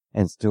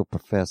and still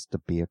profess to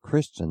be a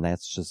Christian.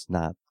 That's just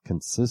not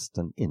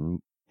consistent in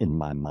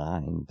my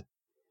mind.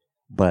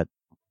 But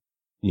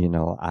you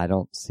know, I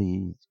don't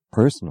see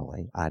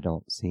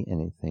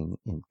anything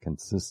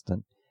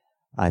inconsistent.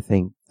 I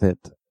think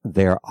that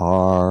there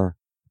are,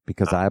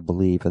 because I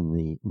believe in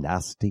the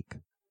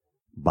Gnostic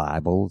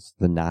Bibles,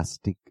 the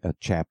Gnostic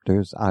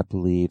chapters, I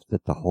believe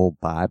that the whole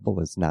Bible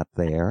is not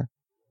there,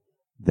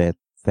 that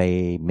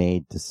they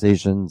made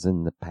decisions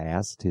in the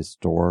past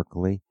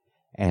historically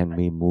and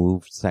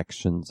removed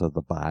sections of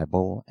the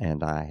Bible,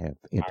 and I have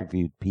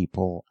interviewed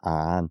people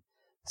on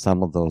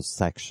some of those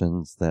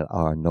sections that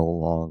are no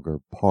longer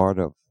part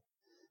of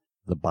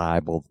the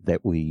Bible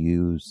that we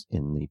use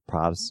in the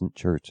Protestant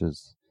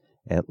churches,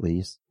 at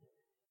least.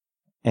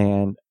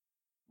 And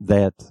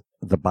that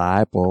the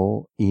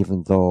Bible,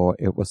 even though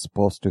it was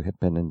supposed to have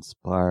been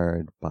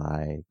inspired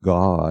by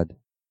God,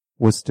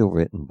 was still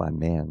written by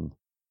men.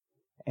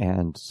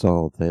 And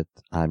so that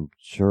I'm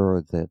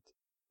sure that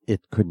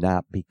it could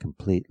not be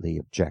completely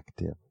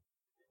objective.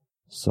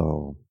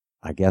 So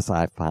I guess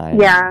I find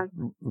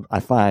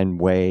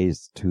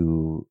ways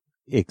to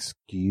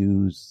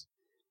excuse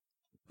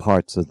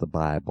parts of the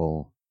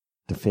Bible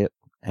to fit,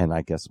 and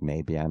I guess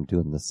maybe I'm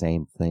doing the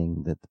same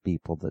thing that the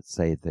people that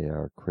say they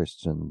are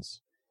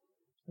Christians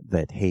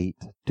that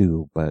hate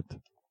do, but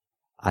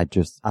I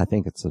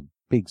think it's a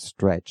big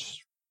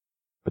stretch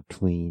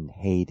between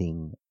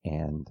hating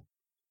and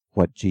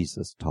what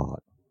Jesus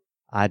taught.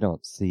 I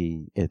don't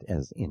see it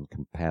as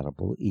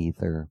incompatible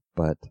either,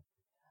 but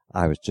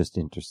I was just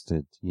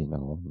interested, you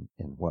know,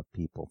 in what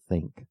people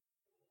think.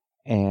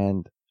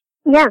 And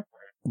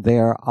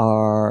there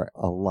are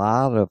a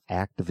lot of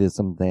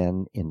activism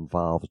then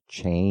involves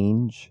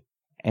change.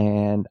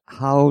 And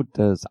how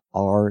does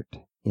art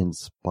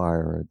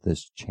inspire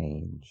this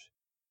change?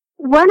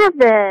 One of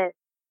the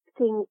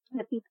things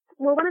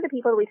one of the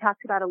people we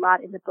talked about a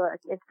lot in the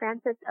book is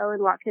Frances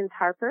Ellen Watkins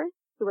Harper,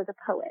 who was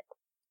a poet.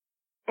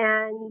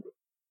 And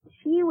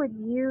she would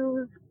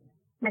use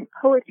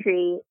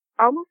poetry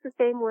almost the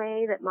same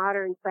way that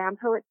modern slam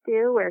poets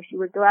do, where she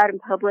would go out in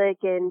public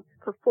and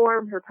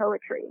perform her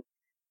poetry.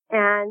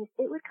 And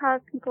it would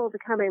cause people to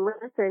come and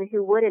listen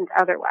who wouldn't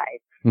otherwise.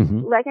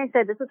 Mm-hmm. Like I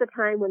said, this was a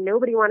time when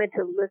nobody wanted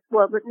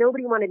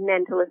nobody wanted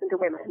men to listen to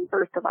women,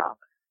 first of all.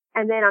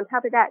 And then on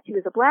top of that, she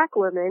was a black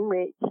woman,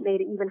 which made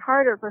it even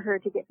harder for her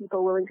to get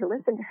people willing to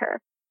listen to her.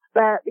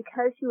 But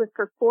because she was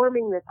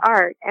performing this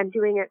art and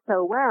doing it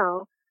so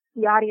well,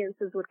 the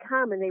audiences would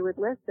come and they would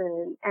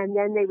listen, and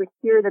then they would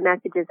hear the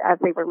messages as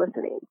they were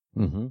listening.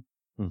 Mm-hmm.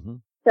 Mm-hmm.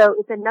 So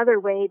it's another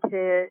way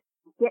to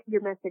get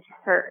your message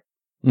heard.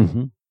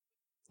 Mm-hmm.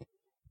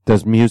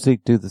 Does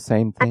music do the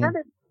same thing?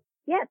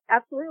 Yes,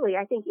 absolutely.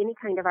 I think any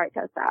kind of art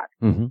does that.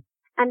 Mm-hmm.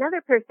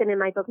 Another person in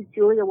my book is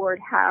Julia Ward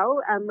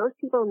Howe. Most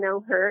people know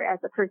her as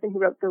the person who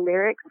wrote the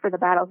lyrics for the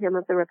Battle Hymn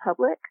of the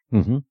Republic.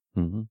 Mm-hmm.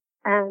 Mm-hmm.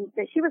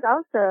 But she was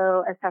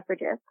also a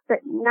suffragist, but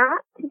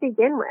not to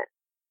begin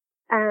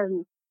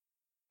with.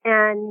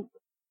 And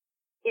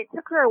it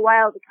took her a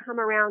while to come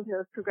around to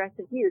those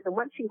progressive views. And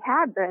once she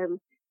had them,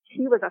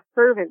 she was a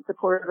fervent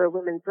supporter of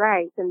women's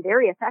rights and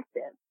very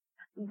effective.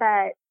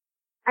 But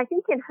I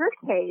think in her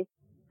case,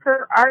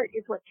 her art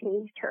is what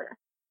changed her.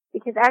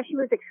 Because as she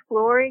was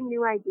exploring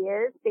new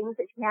ideas, things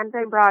that she hadn't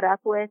been brought up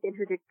with in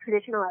her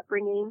traditional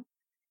upbringing,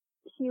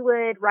 she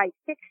would write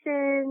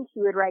fiction,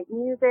 she would write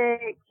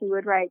music, she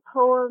would write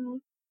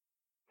poems,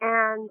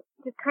 and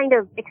just kind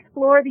of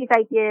explore these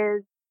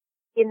ideas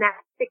in that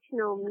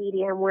fictional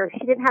medium where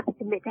she didn't have to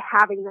commit to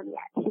having them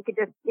yet. She could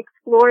just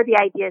explore the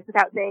ideas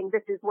without saying,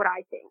 this is what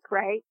I think,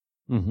 right?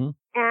 Mm-hmm.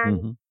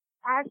 And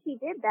as she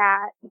did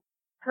that,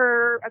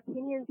 her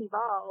opinions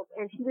evolved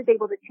and she was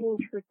able to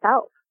change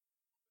herself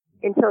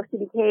until she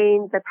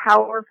became the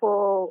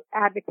powerful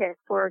advocate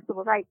for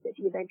civil rights that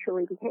she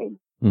eventually became.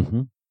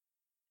 Mm-hmm.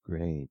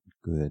 Great,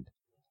 good.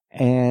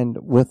 And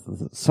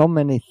with so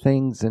many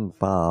things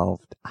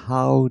involved,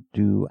 how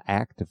do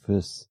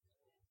activists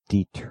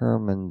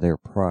determine their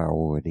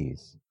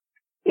priorities?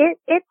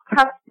 It's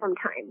tough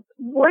sometimes.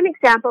 One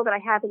example that I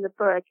have in the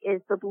book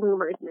is the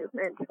bloomers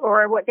movement,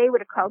 or what they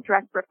would have called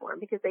dress reform,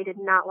 because they did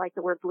not like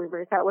the word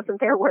bloomers. That wasn't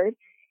their word.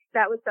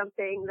 That was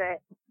something that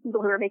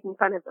people who were making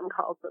fun of them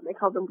called them. They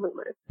called them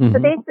bloomers. Mm-hmm. So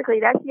basically,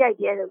 that's the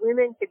idea that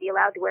women should be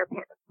allowed to wear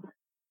pants.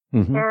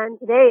 Mm-hmm. And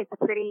today it's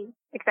a pretty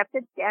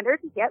accepted standard.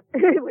 Yep,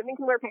 women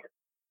can wear pants.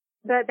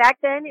 But back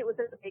then it was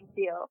a big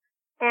deal.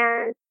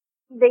 And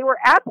they were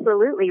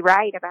absolutely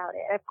right about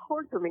it. Of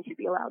course women should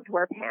be allowed to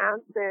wear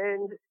pants,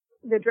 and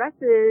the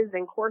dresses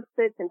and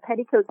corsets and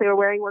petticoats they were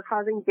wearing were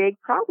causing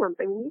big problems.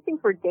 I mean, these things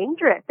were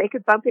dangerous. They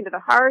could bump into the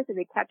hearth and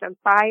they'd catch on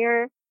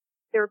fire.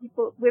 There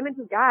were women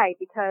who died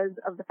because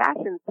of the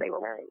fashions they were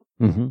wearing.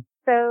 Mm-hmm.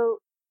 So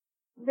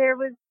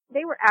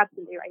they were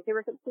absolutely right. They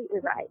were completely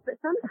right. But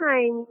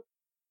sometimes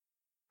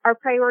our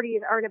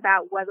priorities aren't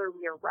about whether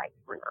we are right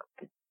or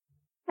not.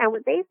 And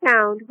what they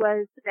found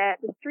was that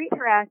the street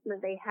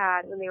harassment they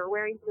had when they were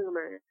wearing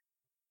bloomers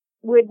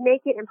would make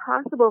it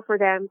impossible for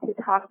them to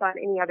talk on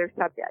any other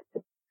subject.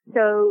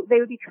 So they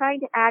would be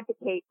trying to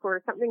advocate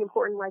for something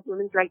important like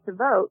women's right to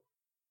vote,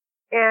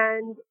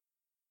 and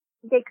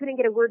they couldn't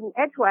get a word in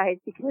edgewise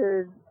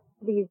because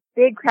these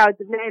big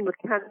crowds of men would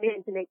come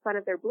in to make fun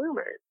of their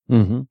bloomers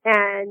Mm-hmm.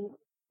 and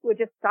would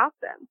just stop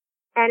them.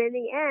 And in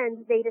the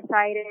end, they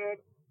decided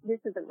this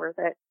isn't worth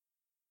it.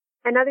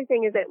 Another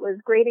thing is it was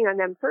grating on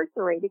them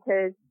personally,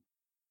 because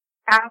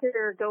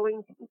after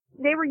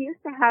they were used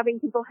to having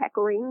people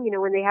heckling,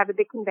 when they have a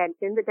big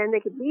convention, but then they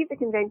could leave the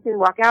convention,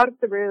 walk out of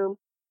the room,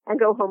 and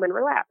go home and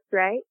relax,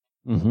 right?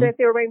 Mm-hmm. So if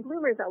they were wearing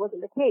bloomers, that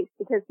wasn't the case,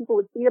 because people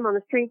would see them on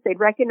the streets, they'd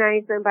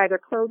recognize them by their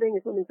clothing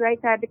as women's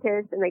rights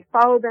advocates, and they'd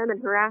follow them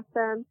and harass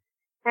them,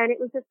 and it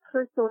was just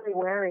personally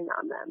wearing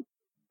on them.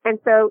 And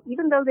so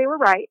even though they were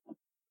right,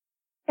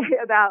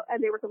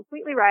 and they were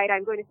completely right,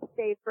 I'm going to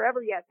say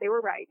forever, yes, they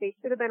were right. They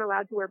should have been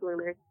allowed to wear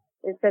bloomers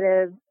instead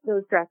of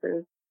those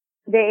dresses.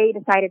 They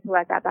decided to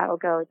let that battle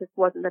go. It just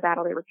wasn't the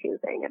battle they were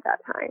choosing at that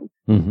time.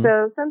 Mm-hmm.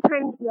 So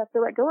sometimes you have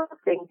to let go of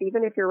things,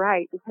 even if you're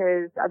right,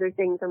 because other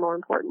things are more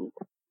important.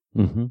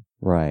 Mm-hmm.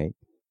 Right.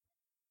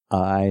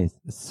 I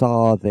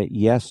saw that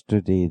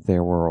yesterday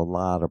there were a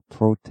lot of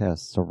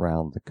protests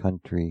around the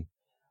country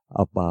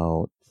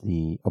about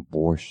the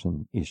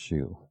abortion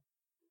issue.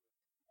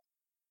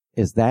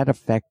 Is that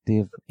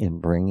effective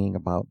in bringing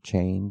about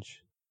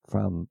change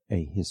from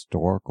a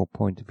historical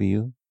point of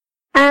view?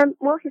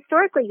 Well,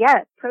 historically,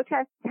 yes.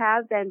 Protests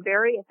have been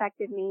very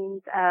effective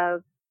means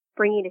of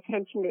bringing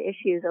attention to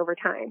issues over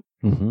time.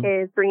 Mm-hmm.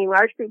 Is bringing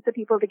large groups of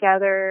people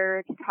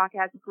together to talk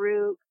as a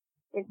group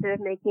instead of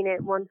making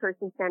it one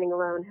person standing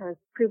alone has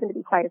proven to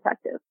be quite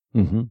effective.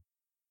 Mm-hmm.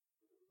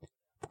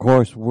 Of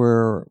course,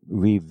 we're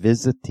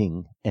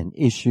revisiting an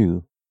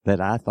issue that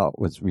I thought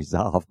was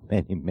resolved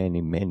many,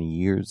 many, many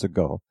years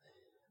ago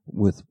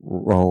with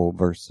Roe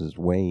versus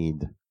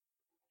Wade,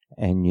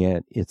 and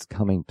yet it's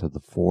coming to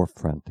the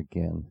forefront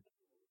again.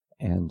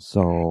 And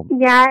so...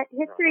 Yeah,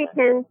 history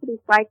tends to be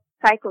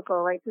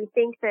cyclical. Like, we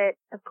think that,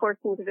 of course,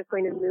 things are just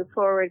going to move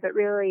forward, but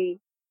really,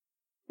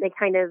 they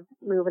kind of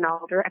move in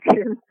all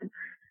directions.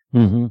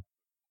 Mm-hmm.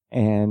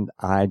 And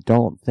I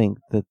don't think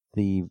that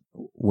the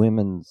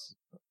women's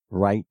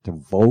right to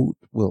vote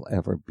will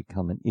ever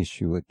become an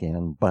issue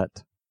again,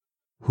 but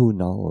who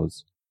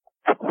knows?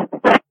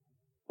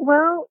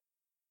 Well,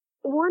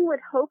 one would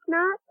hope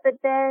not, but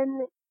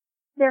then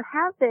there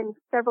have been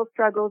several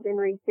struggles in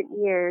recent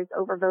years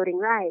over voting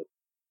rights,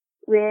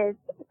 with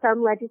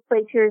some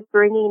legislatures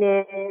bringing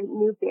in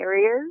new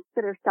barriers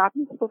that are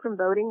stopping people from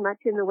voting, much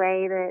in the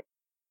way that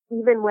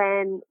even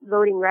when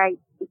voting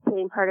rights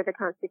became part of the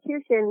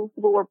Constitution,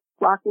 people were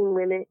blocking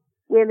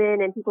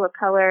women and people of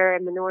color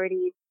and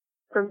minorities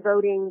from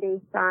voting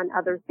based on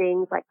other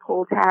things like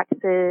poll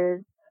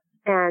taxes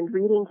and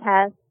reading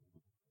tests.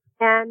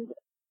 And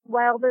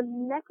while the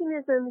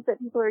mechanisms that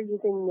people are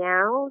using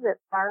now that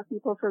bar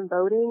people from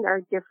voting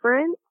are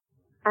different,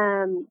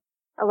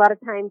 a lot of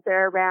times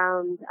they're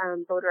around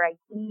voter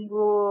ID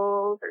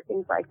rules or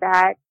things like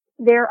that,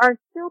 there are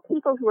still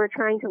people who are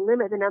trying to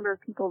limit the number of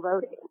people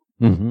voting.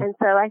 Mm-hmm. And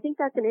so I think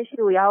that's an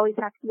issue we always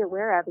have to be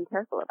aware of and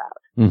careful about.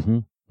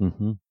 Mm-hmm.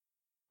 Mm-hmm.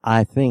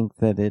 I think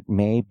that it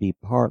may be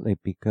partly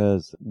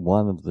because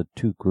one of the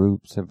two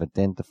groups have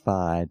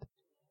identified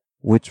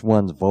which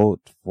ones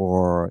vote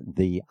for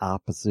the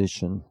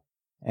opposition,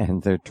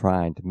 and they're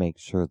trying to make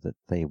sure that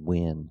they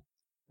win.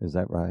 Is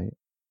that right?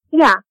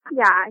 Yeah,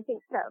 I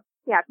think so.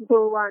 Yeah,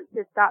 people want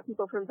to stop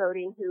people from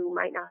voting who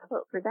might not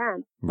vote for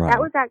them. Right.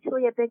 That was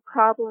actually a big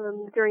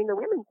problem during the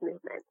women's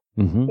movement,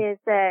 Mm-hmm. is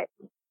that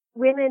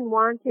women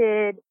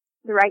wanted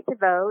the right to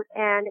vote,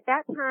 and at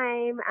that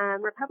time,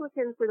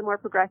 Republicans were the more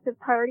progressive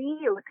party.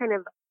 It was kind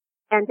of,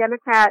 and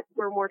Democrats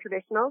were more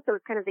traditional, so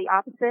it's kind of the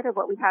opposite of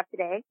what we have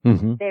today.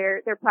 Mm-hmm.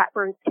 Their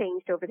platforms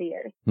changed over the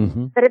years.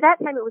 Mm-hmm. But at that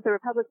time, it was the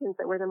Republicans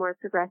that were the more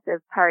progressive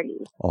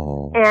party.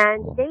 Oh.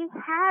 And they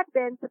had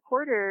been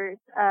supporters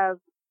of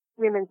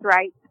women's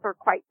rights for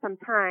quite some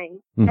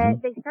time. Mm-hmm.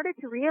 They started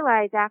to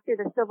realize after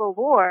the Civil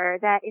War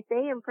that if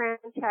they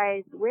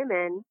enfranchised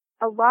women,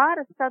 a lot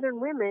of Southern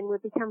women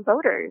would become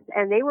voters,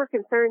 and they were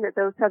concerned that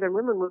those Southern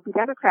women would be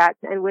Democrats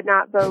and would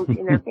not vote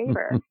in their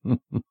favor.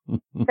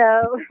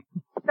 So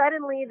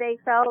suddenly they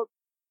felt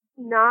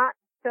not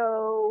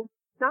so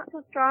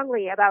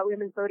strongly about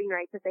women's voting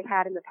rights as they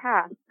had in the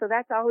past. So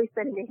that's always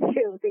been an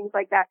issue. Things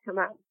like that come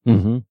up.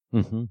 Mm-hmm.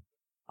 Mm-hmm.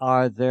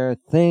 Are there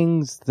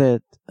things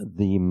that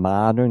the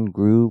modern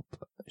group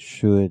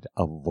should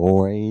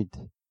avoid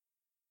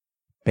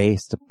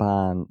based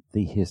upon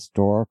the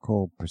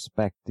historical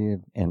perspective,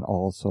 and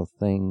also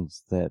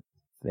things that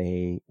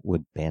they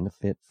would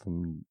benefit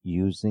from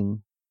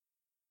using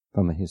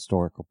from a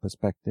historical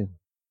perspective?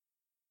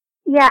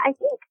 Yeah, I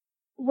think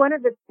one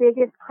of the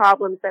biggest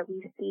problems that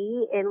we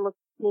see in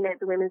looking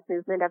at the women's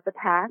movement of the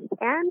past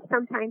and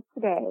sometimes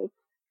today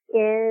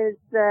is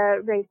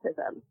the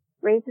racism.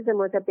 Racism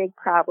was a big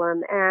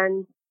problem,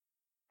 and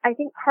I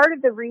think part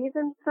of the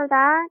reason for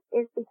that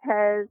is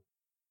because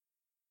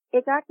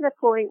it got to the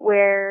point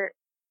where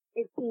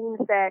it seems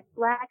that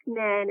black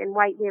men and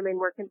white women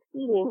were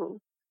competing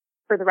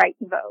for the right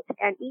to vote,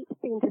 and each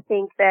seemed to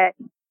think that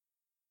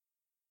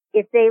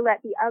if they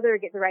let the other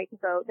get the right to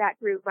vote, that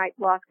group might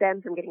block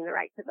them from getting the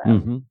right to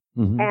vote.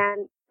 Mm-hmm. Mm-hmm.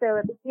 And so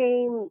it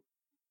became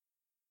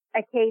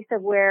a case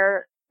of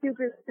where two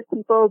groups of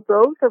people,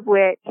 both of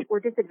which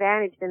were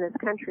disadvantaged in this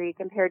country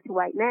compared to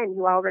white men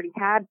who already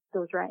had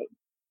those rights,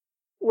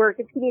 were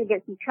competing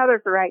against each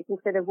other for rights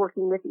instead of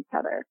working with each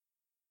other.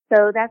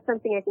 So that's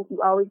something I think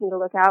you always need to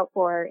look out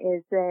for,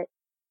 is that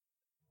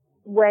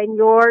when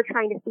you're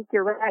trying to seek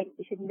your rights,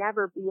 you should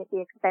never be at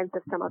the expense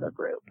of some other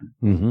group.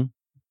 Mm-hmm.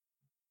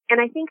 And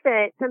I think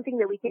that something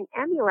that we can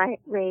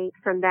emulate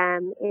from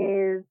them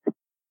is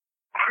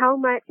how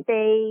much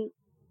they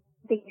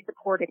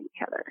supported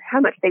each other, how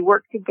much they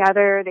worked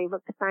together, they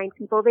looked to find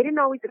people. They didn't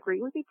always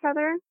agree with each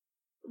other,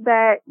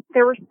 but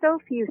there were so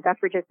few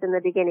suffragists in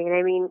the beginning.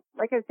 I mean,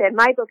 like I said,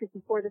 my book is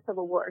before the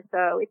Civil War,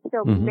 so it's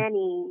still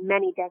many,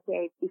 many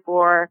decades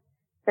before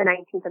the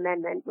 19th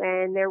Amendment,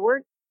 when there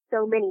weren't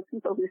so many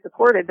people who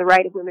supported the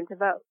right of women to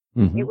vote.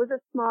 Mm-hmm. It was a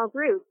small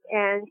group,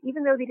 and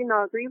even though they didn't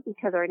all agree with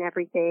each other and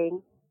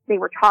everything, they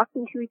were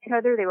talking to each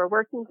other, they were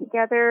working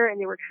together,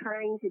 and they were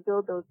trying to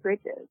build those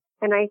bridges.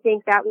 And I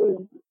think that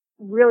was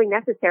really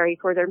necessary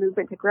for their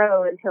movement to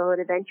grow until it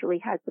eventually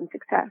had some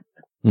success.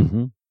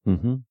 Mm-hmm.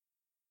 Mm-hmm.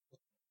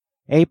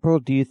 April,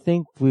 do you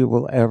think we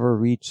will ever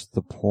reach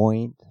the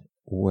point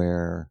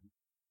where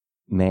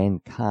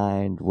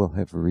mankind will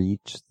have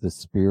reached the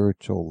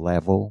spiritual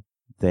level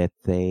that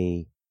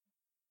they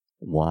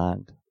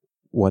want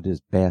what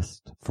is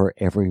best for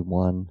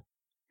everyone,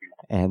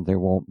 and there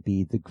won't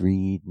be the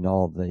greed and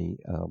all the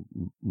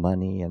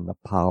money and the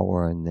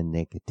power and the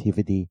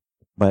negativity,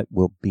 but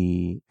will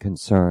be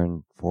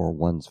concerned for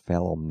one's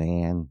fellow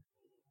man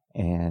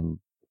and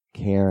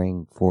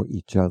caring for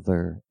each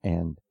other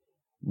and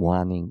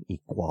wanting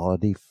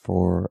equality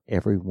for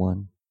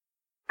everyone?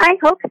 I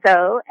hope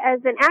so. As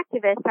an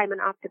activist, I'm an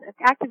optimist.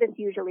 Activists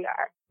usually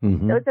are.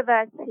 Mm-hmm. Those of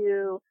us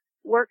who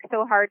work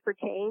so hard for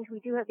change, we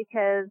do it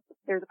because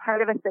there's a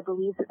part of us that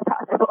believes it's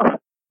possible.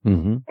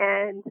 Mm-hmm.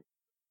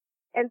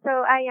 And so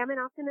I am an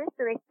optimist,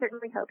 and I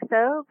certainly hope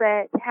so.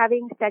 But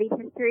having studied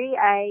history,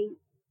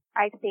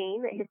 I've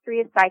seen that history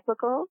is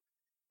cyclical,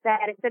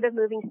 that instead of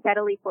moving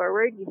steadily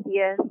forward, you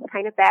see us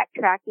kind of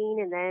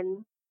backtracking and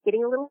then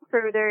getting a little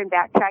further and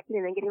backtracking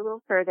and then getting a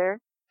little further.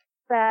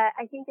 But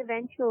I think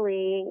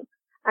eventually,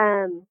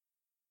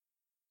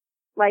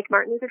 like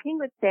Martin Luther King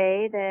would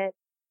say, that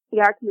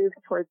the arc moves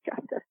towards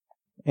justice.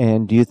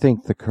 And do you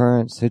think the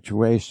current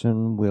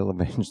situation will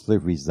eventually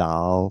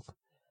resolve?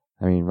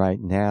 I mean, right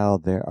now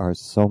there are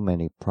so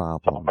many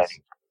problems.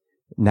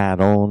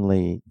 Not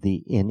only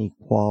the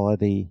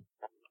inequality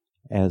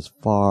as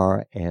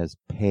far as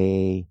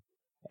pay,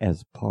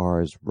 as far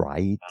as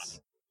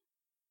rights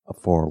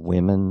for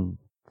women,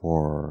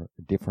 for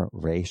different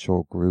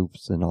racial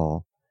groups and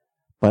all,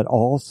 but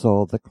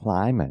also the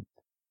climate,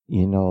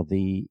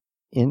 the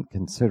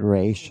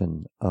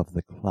inconsideration of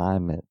the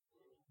climate.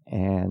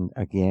 And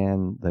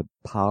again, the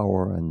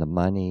power and the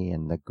money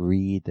and the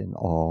greed and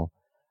all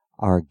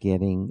are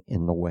getting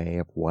in the way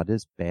of what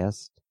is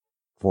best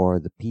for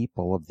the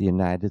people of the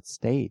United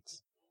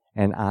States.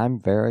 And I'm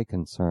very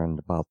concerned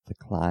about the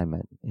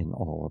climate in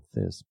all of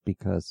this,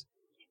 because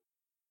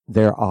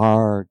there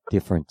are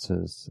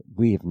differences.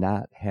 We have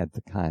not had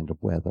the kind of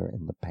weather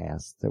in the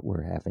past that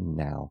we're having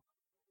now,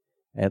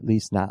 at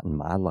least not in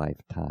my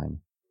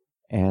lifetime.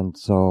 And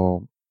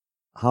so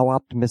how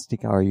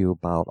optimistic are you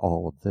about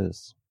all of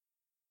this?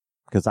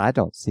 Because I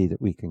don't see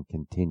that we can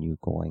continue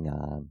going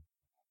on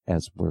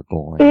as we're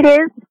going.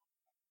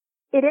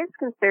 It is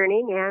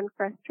concerning and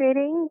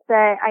frustrating, but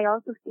I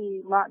also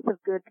see lots of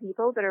good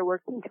people that are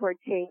working toward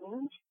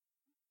change.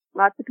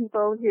 Lots of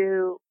people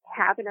who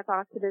have enough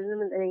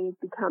optimism and they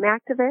become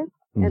activists,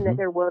 and that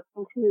they're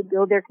working to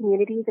build their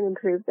communities and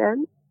improve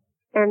them.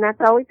 And that's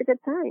always a good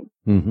sign.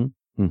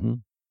 Mm-hmm. Mm-hmm.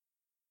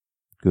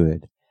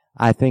 Good.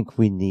 I think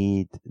we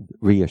need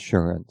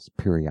reassurance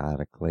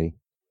periodically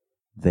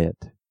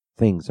that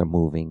things are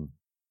moving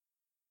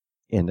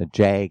in a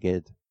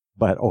jagged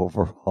but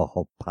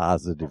overall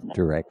positive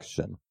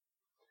direction.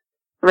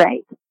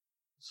 Right.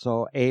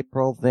 So,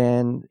 April,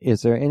 then,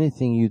 is there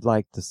anything you'd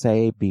like to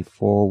say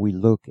before we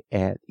look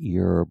at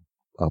your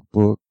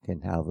book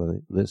and how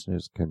the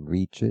listeners can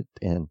reach it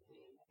and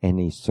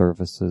any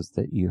services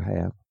that you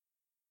have?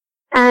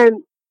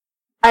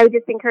 I would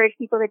just encourage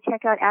people to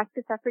check out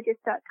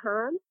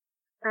askasuffragist.com.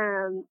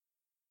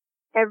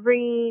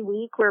 Every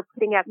week we're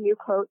putting up new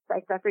quotes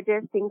by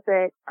suffragists, things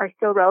that are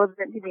still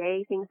relevant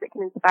today, things that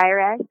can inspire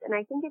us. And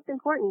I think it's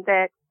important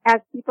that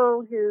as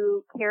people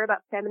who care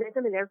about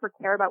feminism and therefore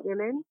care about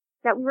women,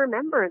 that we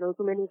remember those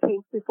women who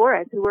came before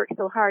us, who worked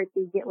so hard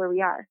to get where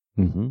we are.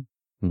 Mm-hmm.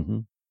 Mm-hmm.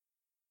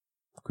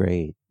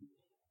 Great.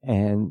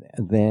 And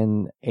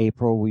then,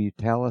 April, will you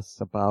tell us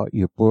about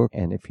your book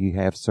and if you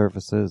have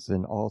services?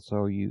 And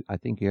also, I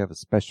think you have a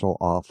special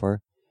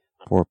offer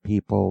for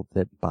people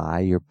that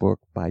buy your book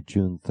by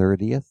June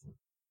 30th.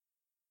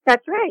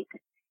 That's right.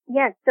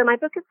 Yes. So my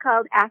book is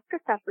called Ask a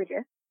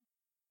Suffragist,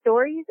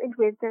 Stories and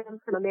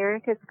Wisdom from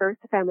America's First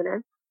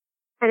Feminists.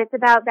 And it's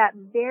about that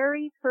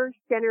very first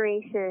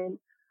generation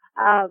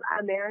of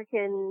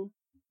American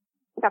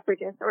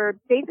suffragists, or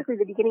basically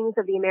the beginnings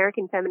of the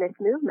American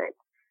feminist movement,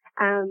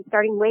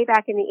 starting way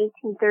back in the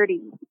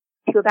 1830s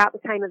to about the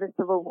time of the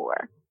Civil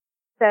War.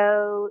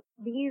 So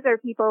these are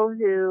people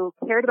who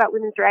cared about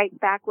women's rights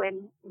back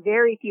when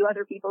very few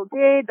other people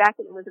did, back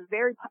when it was a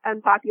very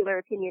unpopular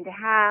opinion to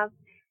have.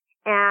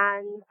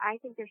 And I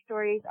think their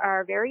stories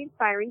are very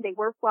inspiring. They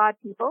were flawed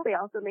people. They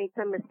also made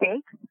some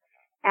mistakes,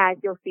 as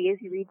you'll see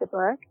as you read the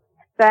book.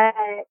 But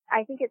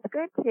I think it's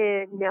good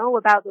to know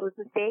about those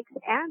mistakes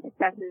and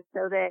successes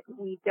so that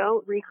we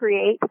don't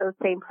recreate those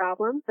same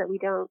problems, that we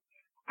don't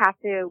have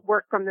to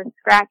work from the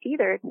scratch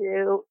either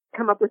to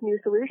come up with new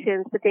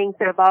solutions to things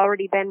that have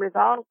already been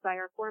resolved by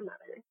our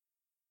foremothers.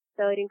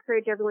 So I'd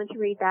encourage everyone to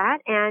read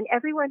that. And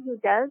everyone who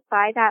does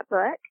buy that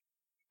book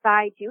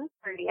by June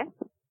 30th,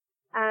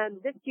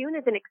 this June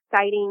is an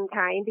exciting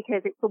time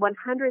because it's the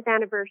 100th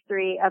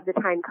anniversary of the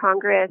time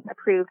Congress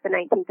approved the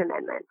 19th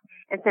Amendment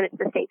and sent it to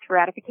the states for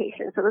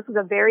ratification. So this was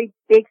a very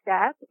big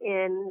step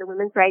in the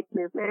women's rights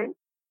movement.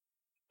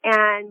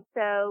 And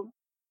so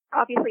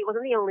obviously it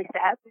wasn't the only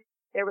step.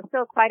 There was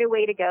still quite a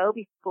way to go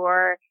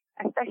before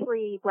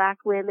especially Black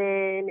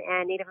women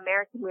and Native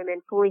American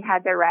women fully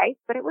had their rights,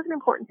 but it was an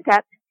important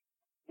step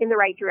in the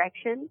right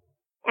direction.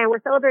 And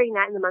we're celebrating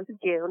that in the month of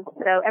June.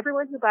 So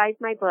everyone who buys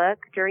my book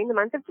during the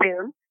month of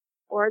June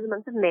or the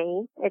month of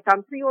May, it's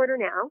on pre-order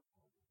now.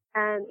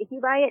 If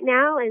you buy it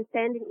now and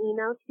send an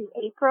email to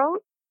April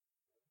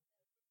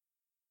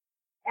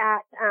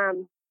at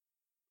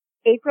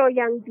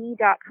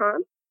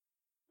aprilyoungb.com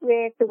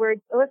with the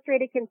words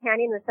Illustrated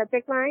Companion in the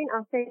subject line,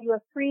 I'll send you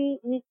a free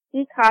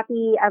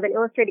e-copy of an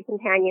illustrated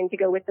companion to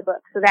go with the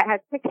book. So that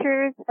has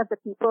pictures of the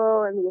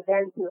people and the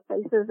events and the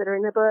places that are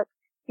in the book.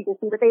 You can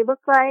see what they look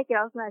like. It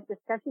also has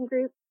discussion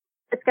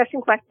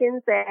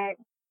questions that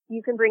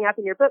you can bring up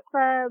in your book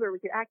club or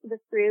with your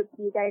activist group.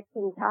 You guys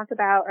can talk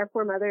about our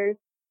foremothers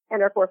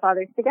and our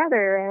forefathers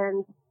together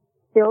and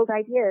build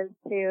ideas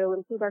to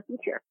improve our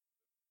future.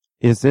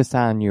 Is this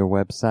on your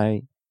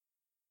website?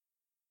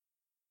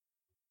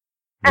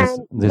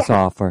 This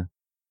offer?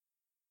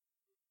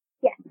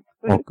 Yes.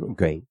 Oh,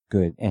 great.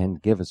 Good.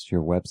 And give us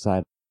your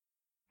website.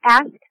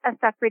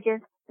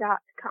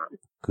 askasuffragist.com.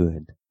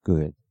 Good.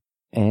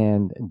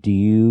 And do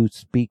you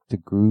speak to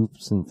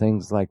groups and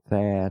things like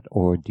that,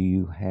 or do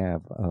you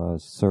have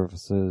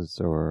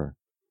services, or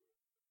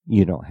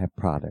you don't have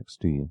products,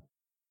 do you?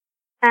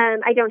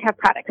 I don't have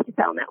products to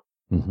sell, no.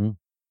 Mm-hmm.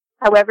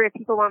 However, if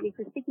people want me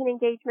for speaking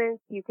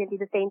engagements, you can do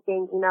the same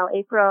thing. Email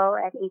April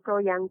at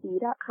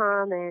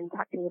aprilyoungb.com and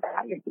talk to me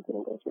about your speaking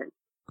engagement.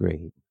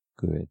 Great.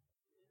 Good.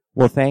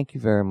 Well, thank you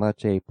very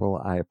much, April.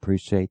 I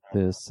appreciate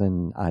this,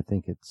 and I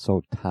think it's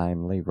so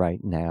timely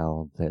right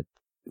now that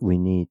we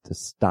need to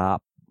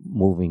stop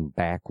moving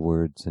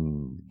backwards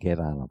and get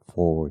on a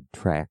forward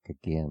track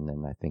again.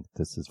 And I think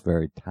this is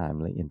very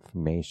timely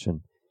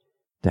information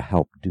to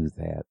help do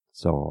that.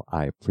 So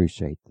I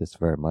appreciate this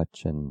very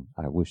much, and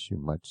I wish you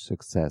much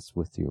success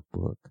with your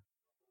book.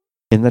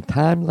 In the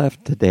time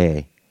left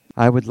today,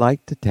 I would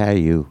like to tell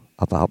you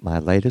about my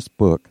latest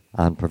book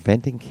on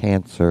preventing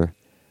cancer,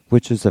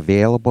 which is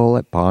available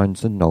at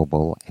Barnes &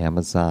 Noble,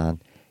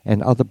 Amazon,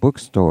 and other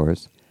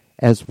bookstores,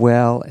 as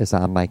well as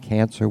on my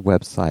cancer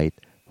website,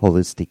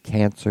 Holistic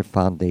Cancer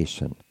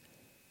Foundation.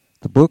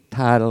 The book,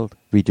 titled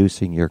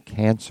Reducing Your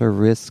Cancer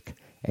Risk,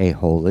 A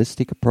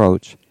Holistic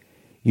Approach,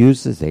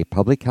 uses a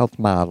public health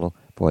model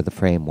for the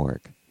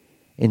framework.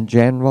 In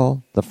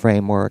general, the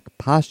framework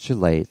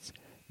postulates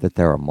that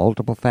there are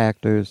multiple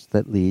factors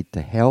that lead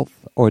to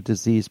health or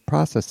disease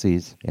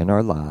processes in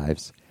our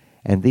lives,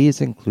 and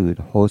these include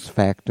host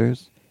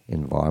factors,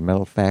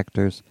 environmental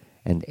factors,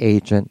 and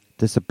agent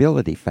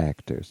disability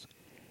factors.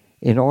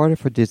 In order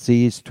for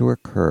disease to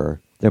occur,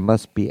 there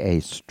must be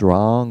a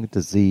strong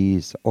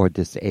disease or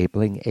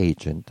disabling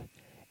agent,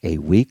 a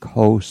weak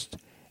host,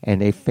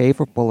 and a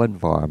favorable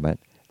environment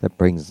that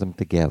brings them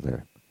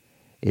together.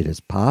 It is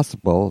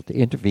possible to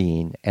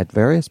intervene at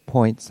various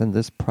points in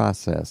this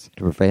process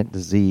to prevent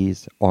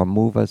disease or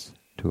move us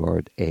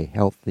toward a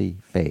healthy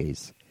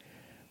phase.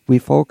 We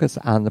focus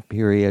on the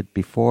period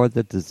before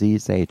the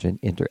disease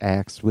agent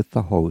interacts with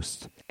the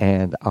host,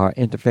 and our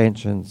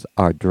interventions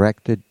are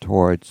directed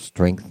towards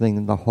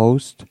strengthening the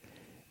host,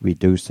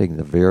 reducing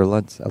the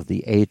virulence of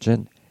the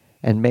agent,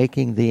 and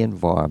making the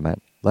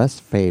environment less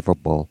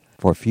favorable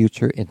for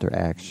future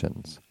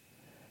interactions.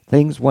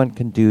 Things one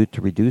can do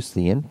to reduce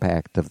the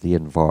impact of the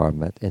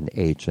environment and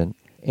agent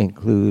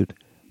include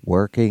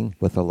working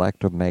with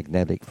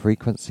electromagnetic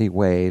frequency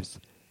waves,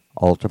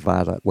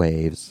 ultraviolet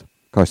waves,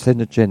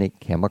 carcinogenic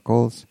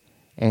chemicals,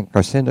 and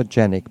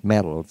carcinogenic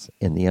metals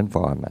in the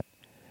environment.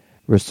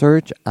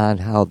 Research on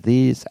how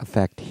these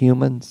affect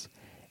humans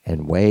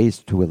and ways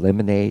to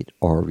eliminate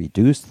or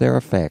reduce their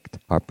effect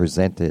are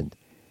presented.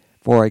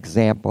 For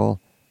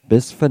example,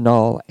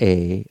 bisphenol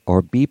A,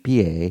 or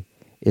BPA,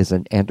 is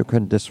an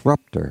endocrine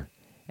disruptor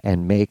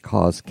and may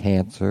cause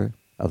cancer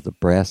of the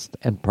breast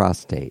and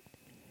prostate.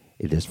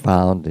 It is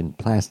found in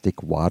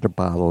plastic water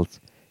bottles,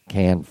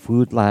 canned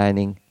food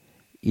lining,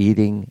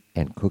 eating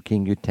and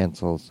cooking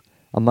utensils,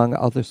 among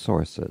other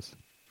sources.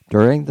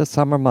 During the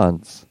summer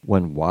months,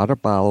 when water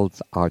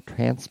bottles are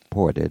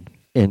transported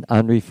in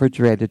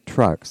unrefrigerated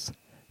trucks,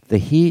 the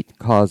heat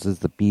causes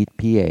the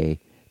BPA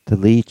to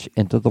leach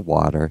into the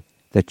water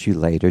that you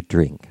later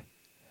drink.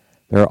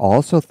 There are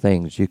also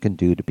things you can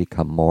do to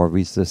become more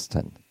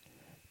resistant.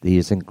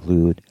 These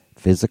include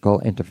physical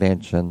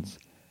interventions,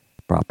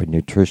 proper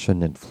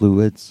nutrition and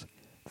fluids,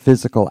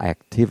 physical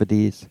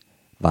activities,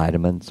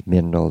 vitamins,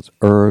 minerals,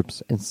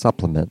 herbs, and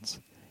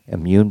supplements,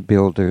 immune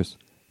builders,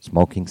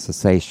 smoking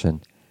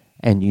cessation,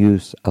 and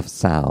use of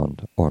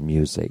sound or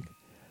music.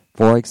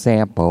 For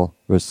example,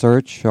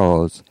 research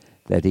shows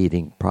that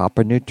eating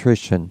proper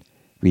nutrition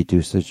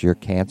reduces your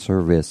cancer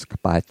risk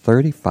by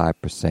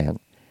 35%,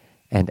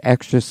 and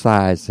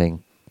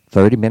exercising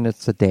 30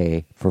 minutes a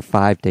day for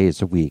 5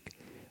 days a week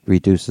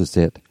reduces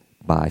it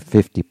by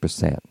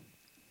 50%.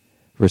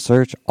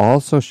 Research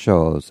also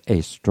shows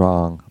a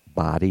strong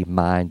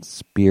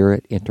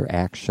body-mind-spirit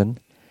interaction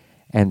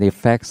and the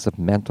effects of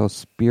mental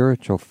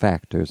spiritual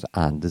factors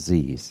on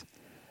disease.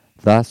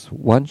 Thus,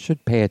 one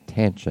should pay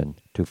attention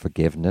to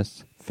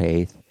forgiveness,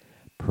 faith,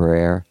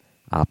 prayer,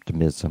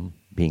 optimism,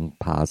 being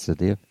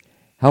positive,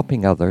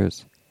 helping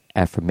others,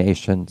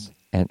 affirmations,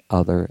 and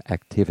other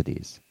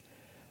activities.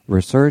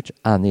 Research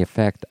on the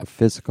effect of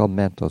physical,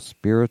 mental,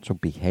 spiritual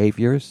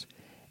behaviors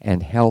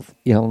and health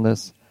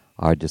illness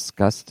are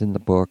discussed in the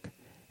book,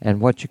 and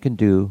what you can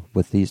do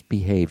with these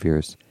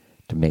behaviors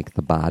to make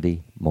the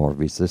body more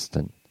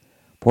resistant.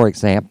 For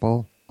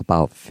example,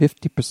 about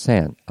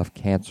 50% of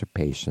cancer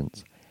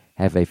patients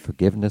have a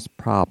forgiveness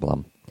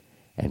problem,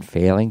 and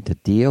failing to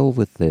deal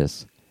with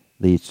this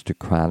leads to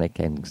chronic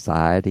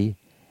anxiety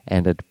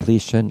and a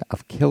depletion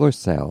of killer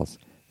cells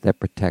that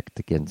protect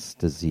against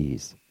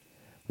disease.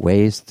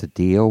 Ways to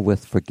deal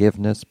with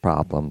forgiveness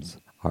problems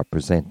are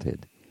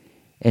presented.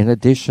 In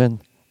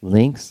addition,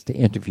 links to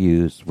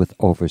interviews with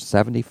over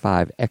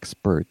 75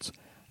 experts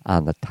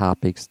on the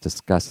topics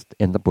discussed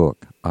in the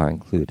book are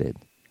included.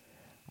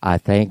 I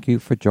thank you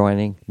for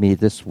joining me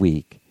this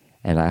week,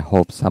 and I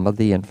hope some of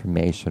the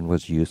information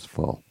was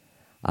useful.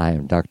 I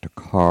am Dr.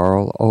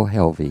 Carl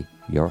Helvie,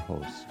 your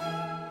host.